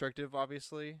really restrictive,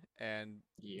 obviously, and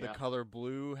the Yeah. color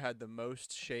blue had the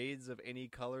most shades of any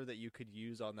color that you could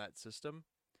use on that system,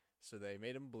 so they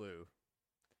made him blue,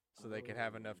 so they could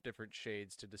have enough different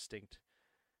shades to distinct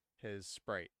his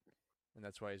sprite, and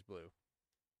that's why he's blue.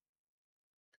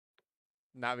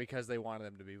 Not because they wanted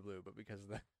him to be blue, but because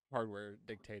the hardware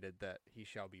dictated that he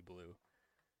shall be blue.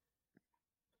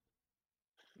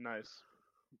 Nice.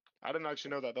 I didn't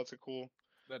actually know that. That's a cool.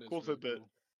 That is Cool really tidbit. cool.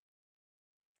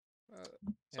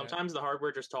 Yeah. Sometimes the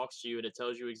hardware just talks to you and it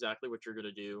tells you exactly what you're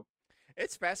gonna do.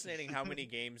 It's fascinating how many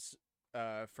games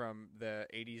from the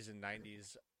 80s and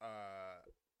 90s,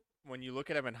 when you look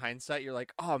at them in hindsight, you're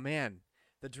like, oh man,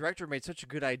 the director made such a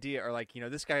good idea, or like,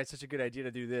 this guy had such a good idea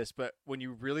to do this. But when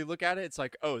you really look at it, it's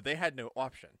like, oh, they had no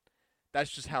option. That's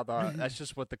just how that's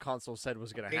just what the console said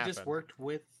was going to They happen. just worked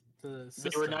with the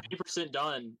system. They were 90%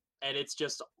 done, and it's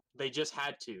just they just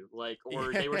had to, like,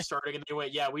 or they were starting and they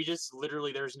went, yeah, we just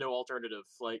literally there's no alternative,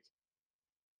 like.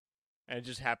 And it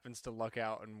just happens to luck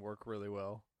out and work really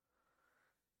well.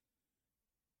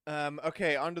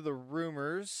 Okay, on to the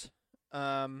rumors.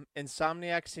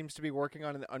 Insomniac seems to be working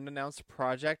on an unannounced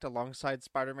project alongside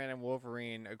Spider-Man and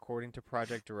Wolverine, according to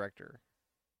project director.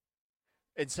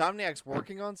 Insomniac's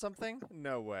working on something?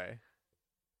 No way.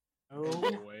 No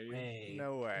way. way.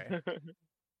 No way.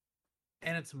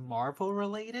 And it's Marvel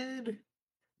related?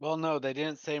 Well, no, they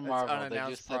didn't say Marvel. They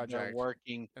unannounced just said they're project,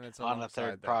 working and it's on a alongside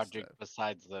third that project stuff.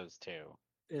 besides those two.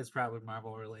 It's probably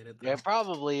Marvel related. Yeah, it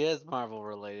probably is Marvel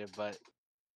related, but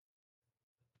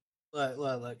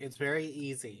Look, it's very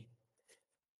easy.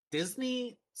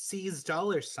 Disney sees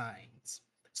dollar signs,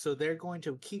 so they're going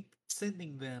to keep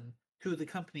sending them to the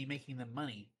company making them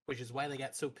money, which is why they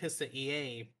got so pissed at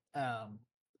EA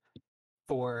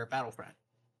for Battlefront.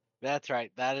 that's right.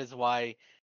 That is why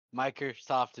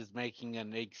Microsoft is making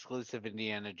an exclusive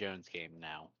Indiana Jones game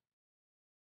now.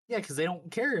 Yeah, because they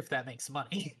don't care if that makes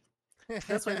money.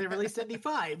 That's why they released Indy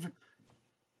 5.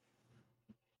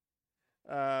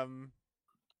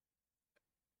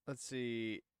 Let's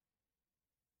see.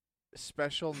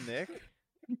 Special Nick.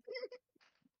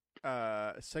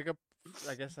 Sega.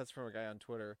 I guess that's from a guy on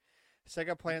Twitter.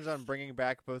 Sega plans on bringing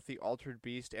back both the Altered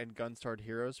Beast and Gunstarred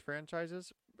Heroes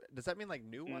franchises. Does that mean like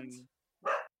new ones?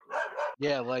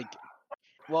 Yeah, like,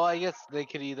 well, I guess they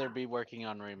could either be working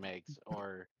on remakes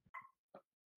or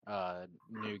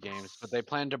new games, but they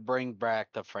plan to bring back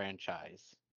the franchise.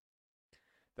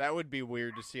 That would be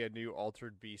weird to see a new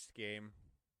Altered Beast game.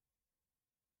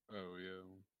 Oh yeah.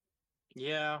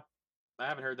 Yeah, I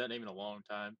haven't heard that name in a long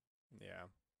time. Yeah.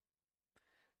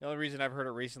 The only reason I've heard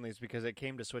it recently is because it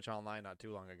came to Switch Online not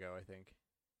too long ago, I think.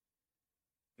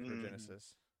 For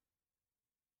Genesis.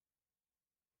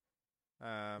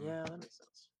 Yeah, that makes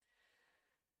sense.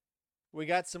 We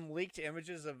got some leaked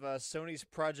images of Sony's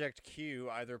Project Q,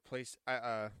 i.e.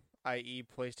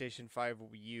 PlayStation 5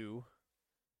 U.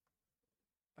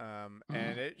 And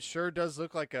it sure does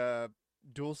look like a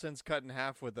DualSense cut in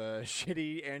half with a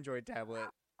shitty Android tablet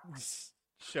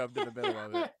shoved in the middle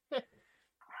of it.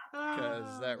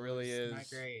 Because that really is not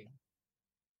great.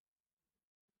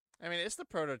 I mean, it's the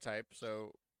prototype,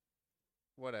 so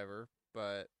whatever.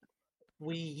 But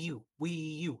Wii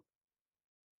U.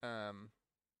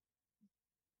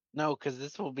 No, because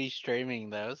this will be streaming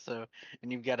though, so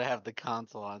and you've got to have the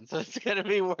console on, so it's gonna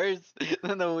be worse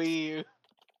than the Wii U.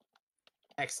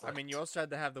 I Excellent. mean, you also had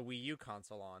to have the Wii U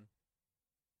console on.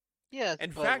 Yes,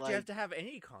 In but, fact, like, you have to have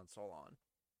any console on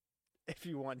if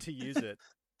you want to use it.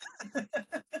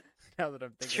 Now that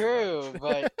I'm thinking true,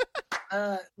 about it.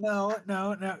 but No.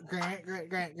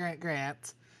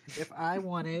 Grant. If I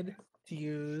wanted to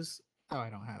use, I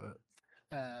don't have it.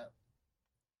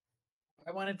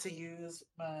 I wanted to use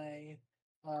my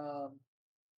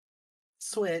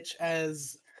Switch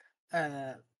as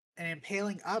an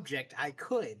impaling object. I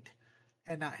could,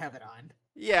 and not have it on.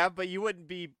 Yeah, but you wouldn't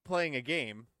be playing a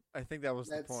game. I think that was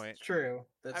the That's point. true.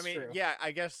 That's I mean, true. yeah,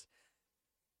 I guess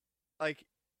like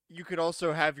you could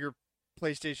also have your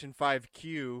PlayStation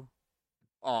 5Q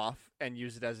off and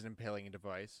use it as an impaling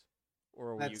device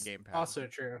or a Wii U That's gamepad. also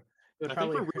true. It would I think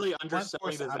we're probably really blunt underselling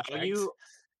force the object. value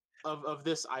of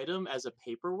this item as a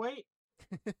paperweight.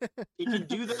 It can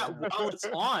do that while it's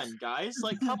on, guys.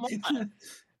 Like, come on.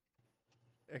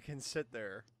 It can sit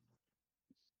there.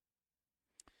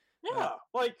 Yeah,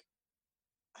 like,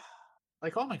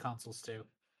 Like all my consoles do.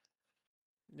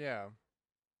 Yeah.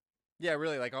 Yeah,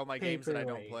 really, like all my games that I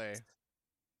don't Paperweight. play.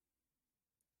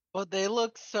 but they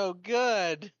look so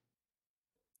good.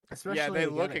 Especially Yeah, they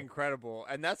look together. incredible.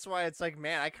 And that's why it's like,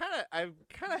 man, I kind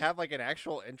of have like an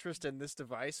actual interest in this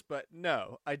device, but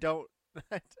no, I don't.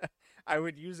 I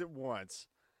would use it once.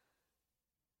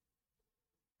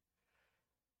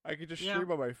 I could just Yeah.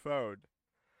 stream on my phone.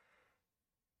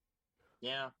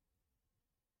 yeah.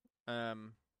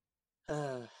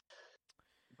 If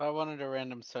I wanted a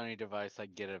random Sony device,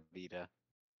 I'd get a Vita.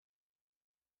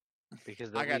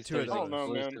 Because I at got least two of there's those. I don't know,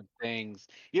 man. exclusive things.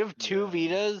 You have two Yeah.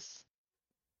 Vitas?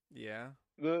 Yeah.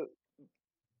 The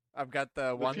I've got the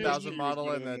The 1000 PSG was model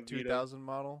better and than the the Vita. 2000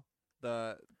 model.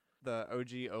 The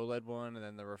OG OLED one, and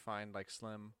then the refined like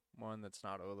slim one that's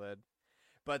not OLED.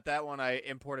 But that one I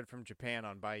imported from Japan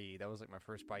on Buyee. That was like my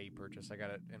first Buyee purchase. I got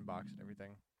it in box and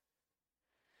everything.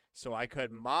 So I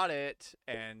could mod it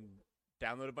and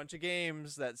download a bunch of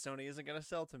games that Sony isn't going to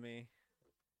sell to me.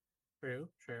 True.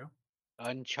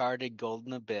 Uncharted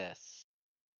Golden Abyss.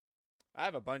 I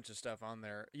have a bunch of stuff on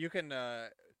there. You can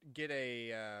get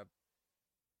a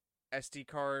SD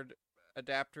card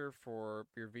adapter for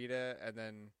your Vita and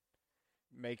then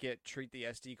make it treat the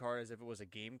SD card as if it was a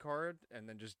game card and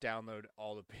then just download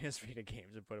all the PS Vita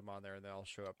games and put them on there and they'll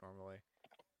show up normally.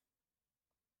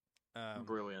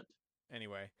 Brilliant.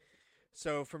 Anyway,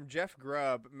 so from Jeff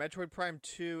Grubb, Metroid Prime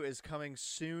 2 is coming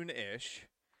soon-ish,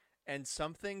 and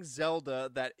something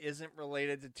Zelda that isn't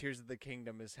related to Tears of the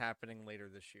Kingdom is happening later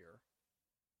this year.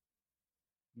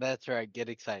 That's right, get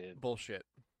excited. Bullshit.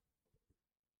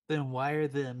 Then why are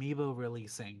the amiibo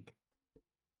releasing?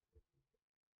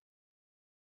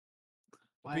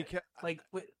 Why?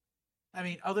 I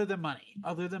mean, other than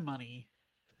money.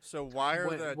 So why are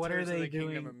What- the what are Tears of they the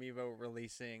Kingdom doing- amiibo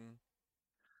releasing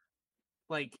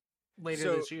Like later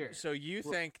so, this year. So you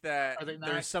Well, think that are they not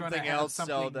there's gonna something have else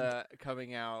something- Zelda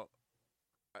coming out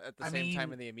at the I same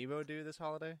time mean, in the amiibo do this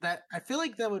holiday? That I feel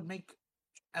like that would make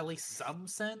at least some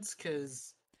sense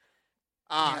because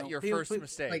Your people- first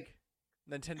mistake. like-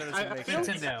 Nintendo doesn't I make feel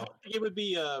sense. Nintendo. like it would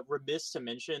be remiss to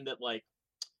mention that, like,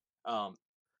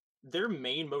 their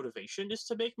main motivation is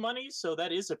to make money, so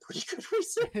that is a pretty good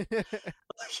reason.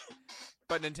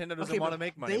 But Nintendo doesn't Okay, want to but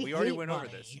make money. they We already hate went over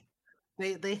this.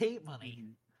 money. They hate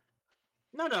money.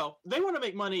 No, they want to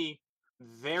make money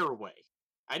their way.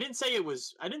 I didn't say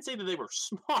that they were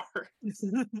smart,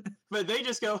 but they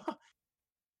just go,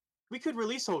 we could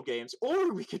release old games,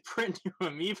 or we could print new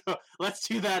amiibo. Let's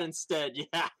do that instead.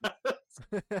 Yeah.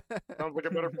 sounds like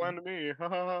a better plan to me.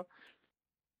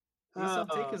 These don't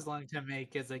take Uh, as long to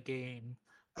make as a game.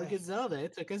 Look at Zelda;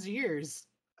 it took us years.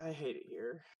 I hate it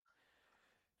here.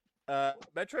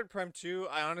 Metroid Prime 2,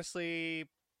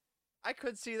 I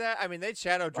could see that. I mean, they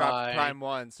shadow dropped Right. Prime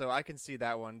 1, so I can see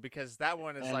that one because that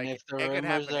one is And like if the it could rumors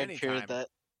happen are true anytime. that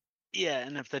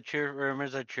and if the true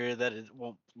rumors are true that it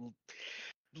won't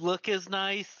look as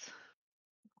nice,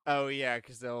 Oh yeah,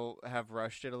 because they'll have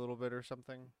rushed it a little bit or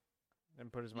something,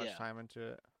 and put as much Yeah. time into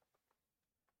it.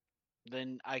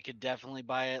 then I could definitely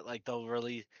buy it. Like they'll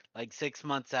release like 6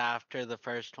 months after the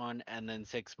first one, and then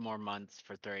 6 more months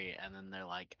for 3, and then they're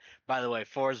like, by the way,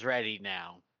 4's ready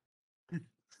now.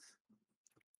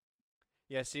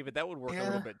 Yeah, see, but that would work a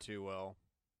little Yeah. bit too well.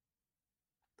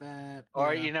 That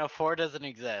Or yeah. 4 doesn't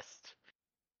exist.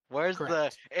 Where's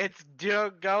Correct. the? It's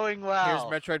going well.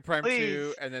 Here's Metroid Prime 2,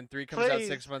 please, and then 3 comes out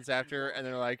 6 please. months after, and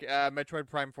they're like, Metroid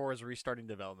Prime 4 is restarting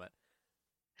development.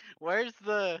 Where's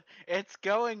the? It's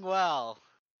going well.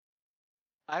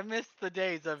 I miss the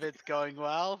days of it's going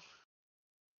well.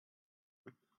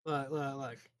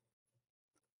 Look.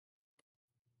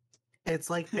 It's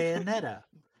like Bayonetta.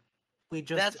 We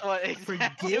just That's what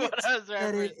exactly forget what I was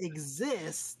that it referencing.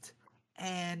 exists,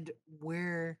 and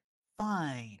we're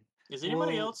fine. Is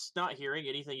anybody Well, else not hearing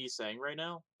anything he's saying right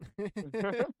now?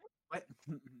 What?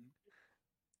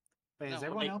 Wait, is No,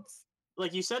 everyone like- else?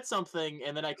 Like you said something,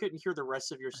 and then I couldn't hear the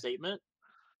rest of your statement.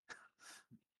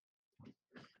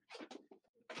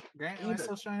 Grant, am I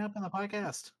still showing up on the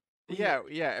podcast? Yeah,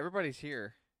 everybody's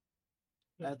here.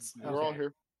 That's We're all okay.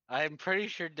 here. I'm pretty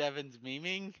sure Devin's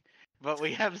memeing, but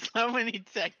we have so many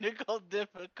technical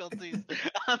difficulties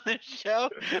on the show.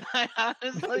 I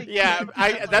honestly Yeah,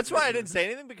 can't that's why I didn't say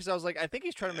anything, because I was like, I think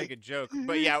he's trying to make a joke.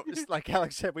 But yeah, it's like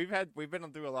Alex said, we've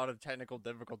been through a lot of technical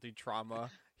difficulty trauma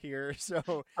here, so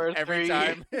For every 3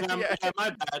 time, Yeah,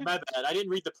 my bad. I didn't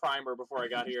read the primer before I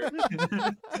got here.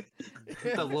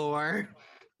 The lore.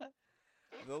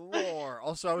 The lore.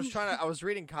 Also, I was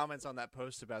reading comments on that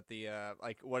post about the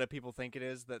like, what do people think it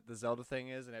is that the Zelda thing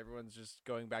is, and everyone's just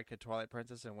going back to Twilight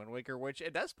Princess and Wind Waker, which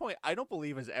at this point I don't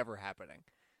believe is ever happening.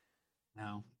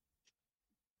 No.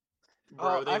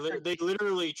 Bro, Oh, they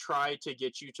literally tried to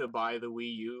get you to buy the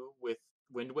Wii U with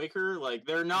Wind Waker. Like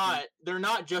they're not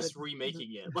just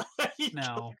remaking it. Like,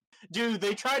 No. dude,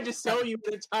 they tried to sell you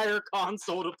an entire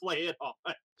console to play it on.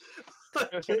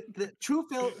 The true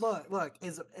feel look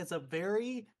is a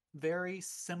very, very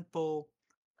simple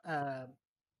formula.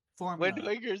 Wind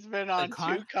Waker's been The on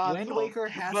two consoles. Wind Waker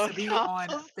has to Both be on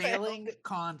consoles failing failed.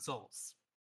 consoles.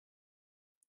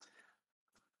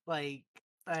 Like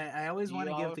I always want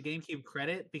to give the GameCube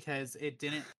credit because it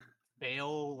didn't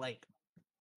fail like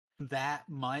that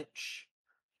much,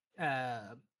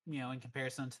 in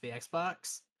comparison to the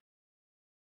Xbox.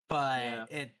 But Yeah.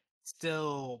 it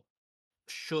still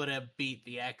should have beat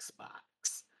the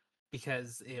Xbox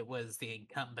because it was the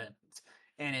incumbent,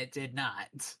 and it did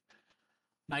not.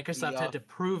 Microsoft had to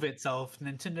prove itself.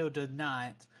 Nintendo did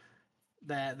not.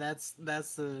 That's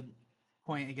the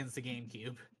point against the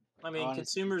GameCube. I mean, Honestly.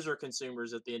 consumers are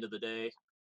consumers at the end of the day.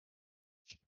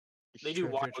 They do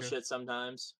True, wild true. shit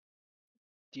sometimes.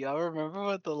 Do y'all remember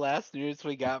what the last news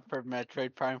we got for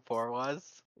Metroid Prime 4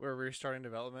 was? We're restarting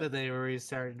development. That they were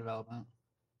restarting development.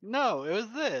 No, it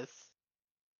was this.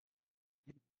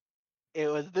 It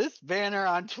was this banner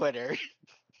on Twitter.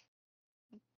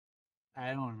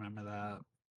 I don't remember that.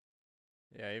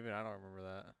 Yeah, even I don't remember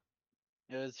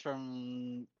that. It was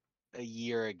from a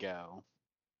year ago.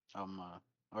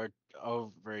 Or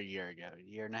over a year ago. A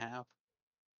year and a half.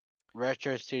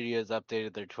 Retro Studios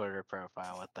updated their Twitter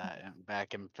profile with that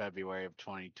back in February of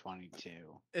 2022.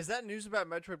 Is that news about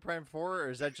Metroid Prime 4, or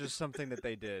is that just something that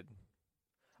they did?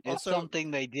 It's Also,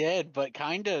 something they did, but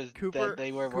kind of Cooper, that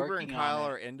they were Cooper working and Kyle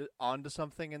on are onto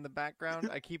something in the background.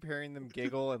 I keep hearing them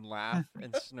giggle and laugh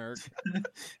and snirk.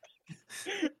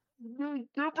 Dude,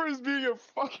 Cooper's being a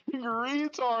fucking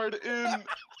retard in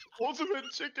Ultimate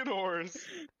Chicken Horse.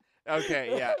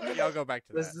 Okay, yeah, y'all go back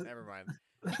to This that. is- Never mind.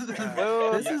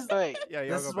 This is wait. Yeah,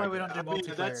 y'all this go is why back we to don't that. do I mean,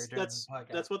 multiplayer during the podcast.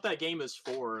 that's what that game is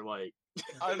for. Like,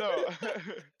 I know.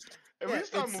 At Yeah,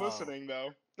 least I'm it's- listening, though.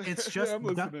 It's just I'm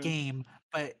Duck listening. Game,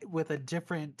 but with a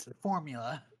different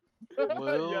formula.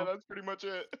 Woo. Yeah, that's pretty much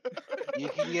it. You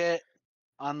can get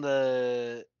on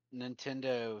the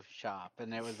Nintendo shop,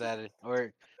 and it was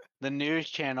or the news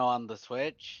channel on the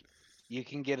Switch. You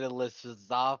can get a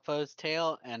Lizalfo's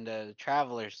tail and a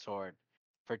Traveler's sword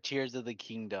for Tears of the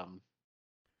Kingdom.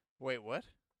 Wait, what?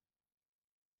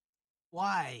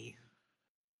 Why?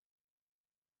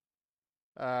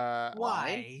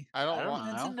 Why? I don't I don't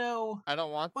want. know. Nintendo. I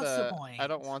don't want What's the the. point? I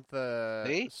don't want the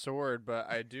See? sword, but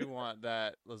I do want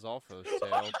that Lizalfo's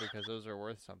tail because those are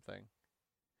worth something.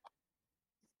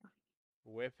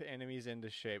 Whip enemies into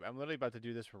shape. I'm literally about to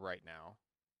do this right now.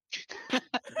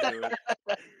 do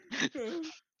it.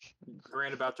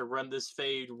 Grant about to run this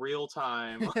fade real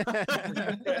time.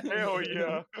 Hell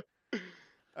yeah.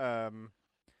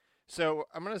 So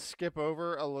I'm gonna skip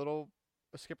around a little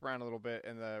bit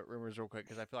in the rumors real quick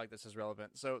because I feel like this is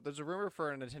relevant. So there's a rumor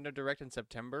for a Nintendo Direct in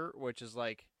September, which is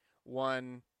like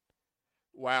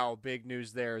wow, big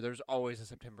news there. There's always a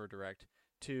September Direct.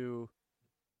 To,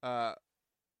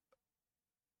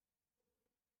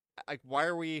 like, why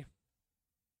are we?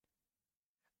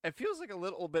 It feels like a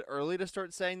little bit early to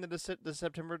start saying the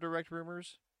September Direct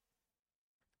rumors.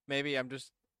 Maybe I'm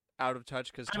just out of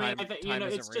touch because time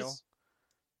isn't real.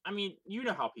 I mean, you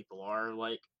know how people are.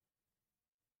 Like,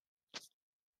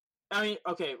 I mean,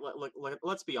 okay,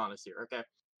 let's be honest here. Okay,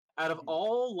 out of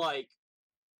all like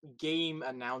game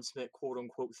announcement quote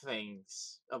unquote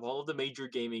things of all of the major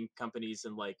gaming companies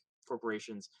and like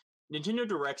corporations, Nintendo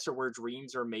Directs are where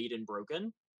dreams are made and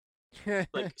broken.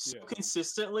 like so Yeah.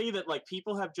 consistently that like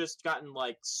people have just gotten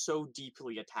like so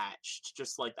deeply attached.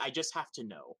 Just like I just have to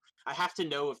know. I have to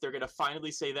know if they're gonna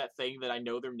finally say that thing that I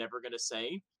know they're never gonna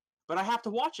say. But I have to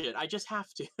watch it. I just have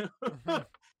to.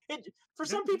 it for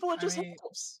some people it I just mean-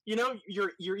 helps. You know,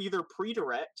 you're either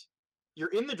pre-direct, you're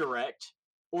in the direct,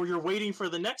 or you're waiting for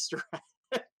the next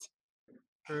direct.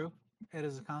 True. It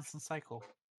is a constant cycle.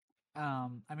 I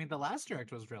mean, the last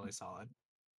direct was really solid.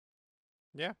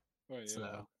 Yeah. Oh yeah.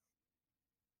 So,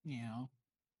 you know,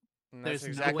 And that's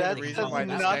There's no exactly way the they reason can why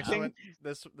follow this that next up. one,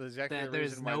 this exactly That the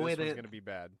there's reason why no way this one's that- going to be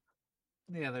bad.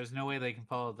 yeah, there's no way they can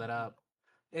follow that up.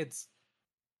 It's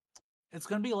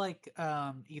gonna be like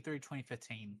E3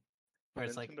 2015, where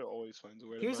it's like, Nintendo always finds a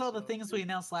way to here's mess all it the up, things dude. we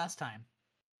announced last time.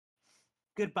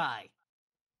 Goodbye.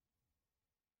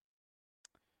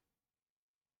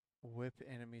 Whip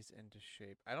enemies into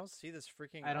shape. I don't see this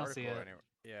freaking I don't article see it. anywhere.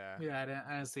 Yeah. Yeah,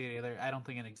 I don't see it either. I don't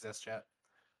think it exists yet.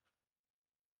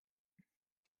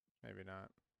 Maybe not.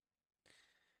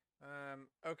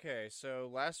 Okay, so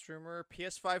last rumor,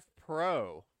 PS5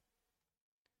 Pro.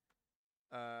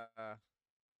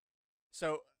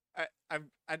 So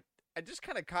I just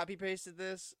kind of copy pasted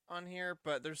this on here,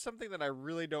 but there's something that I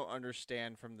really don't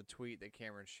understand from the tweet that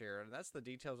Cameron shared, and that's the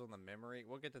details on the memory.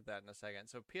 We'll get to that in a second.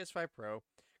 So PS5 Pro,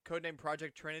 codename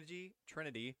Project Trinity,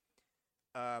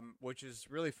 which is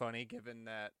really funny given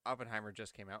that Oppenheimer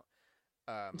just came out.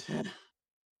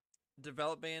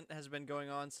 Development has been going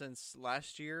on since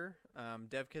last year.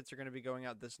 Dev kits are going to be going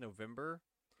out this November.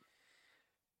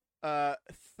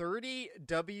 30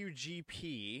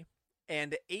 WGP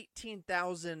and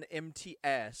 18,000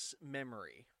 MTS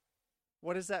memory.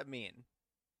 What does that mean?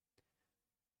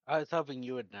 I was hoping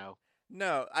you would know.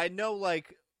 No, I know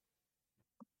like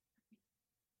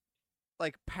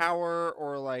power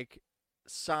or like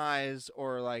size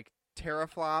or like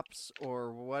teraflops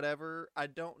or whatever. I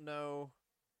don't know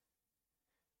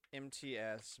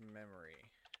MTS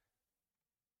memory.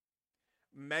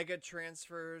 Mega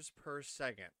transfers per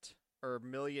second or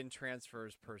million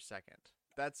transfers per second.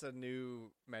 That's a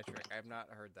new metric. I have not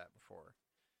heard that before.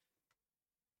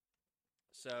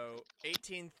 So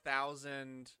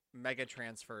 18,000 mega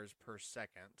transfers per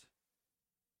second.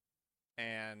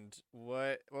 And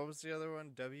what was the other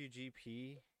one?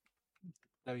 WGP?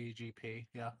 WGP,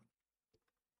 yeah.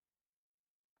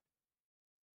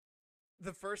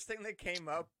 The first thing that came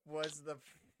up was the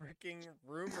freaking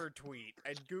rumor tweet.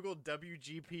 I googled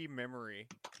WGP memory.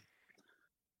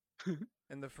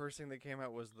 And the first thing that came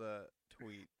out was the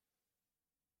tweet.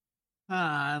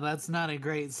 Ah, that's not a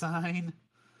great sign.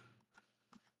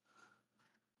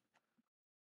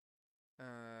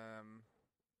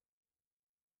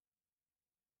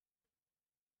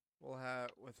 We'll have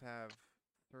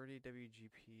 30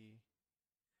 WGP.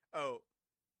 Oh,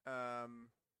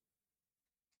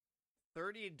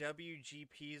 30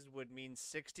 WGPs would mean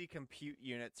 60 compute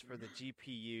units for the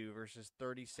GPU versus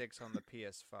 36 on the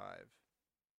PS5.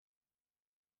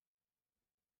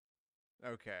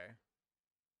 Okay.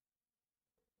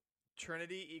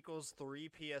 Trinity equals 3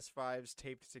 PS5s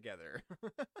taped together.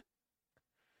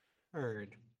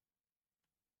 Heard.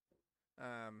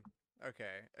 Okay.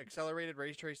 Accelerated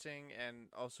ray tracing and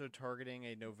also targeting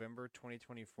a November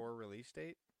 2024 release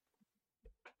date.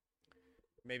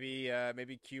 Maybe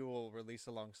Q will release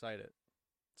alongside it,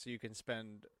 so you can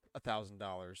spend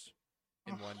 $1,000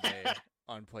 in one day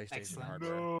on PlayStation Excellent.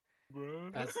 hardware. No,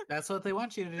 bro. That's what they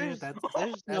want you to do. There's,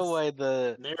 That's no way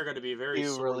the They're going to be very new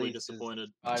sorely release is disappointed.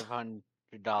 $500,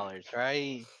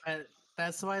 right?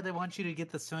 that's why they want you to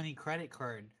get the Sony credit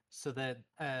card so that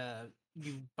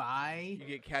you buy. You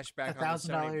get cash back on the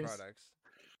Sony $1,000. products.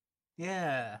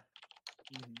 Yeah,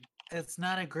 Mhm. it's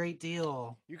not a great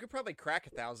deal. You could probably crack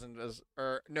 1,000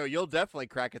 or no, you'll definitely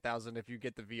crack 1,000 if you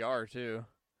get the VR too.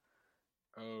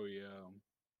 Oh yeah.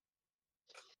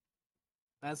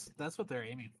 That's what they're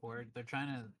aiming for. They're trying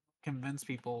to convince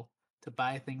people to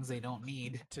buy things they don't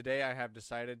need. Today I have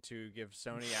decided to give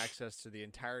Sony access to the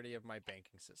entirety of my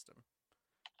banking system.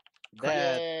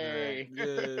 That's Yay!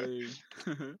 Yay.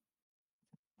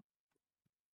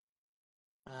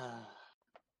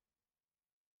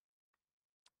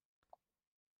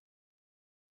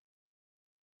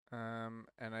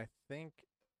 And I think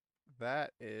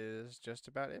that is just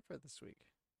about it for this week.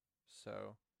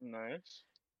 So, Nice.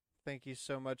 thank you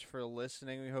so much for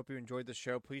listening. We hope you enjoyed the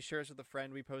show. Please share us with a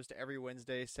friend. We post every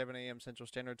Wednesday, 7 a.m. Central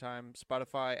Standard Time.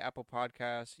 Spotify, Apple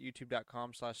Podcasts,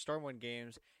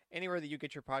 YouTube.com/StormWindGames. Anywhere that you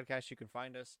get your podcasts, you can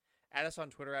find us. Add us on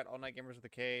Twitter at AllNightGamers with a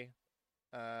K.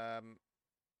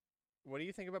 What do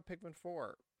you think about Pikmin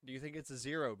 4? Do you think it's a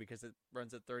 0 because it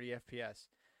runs at 30 FPS?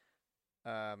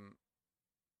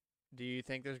 Do you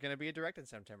think there's going to be a direct in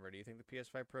September? Do you think the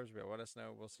PS5 Pro is real? Let us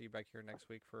know. We'll see you back here next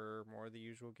week for more of the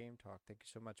usual game talk. Thank you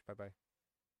so much. Bye-bye.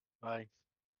 Bye.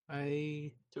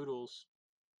 I Toodles.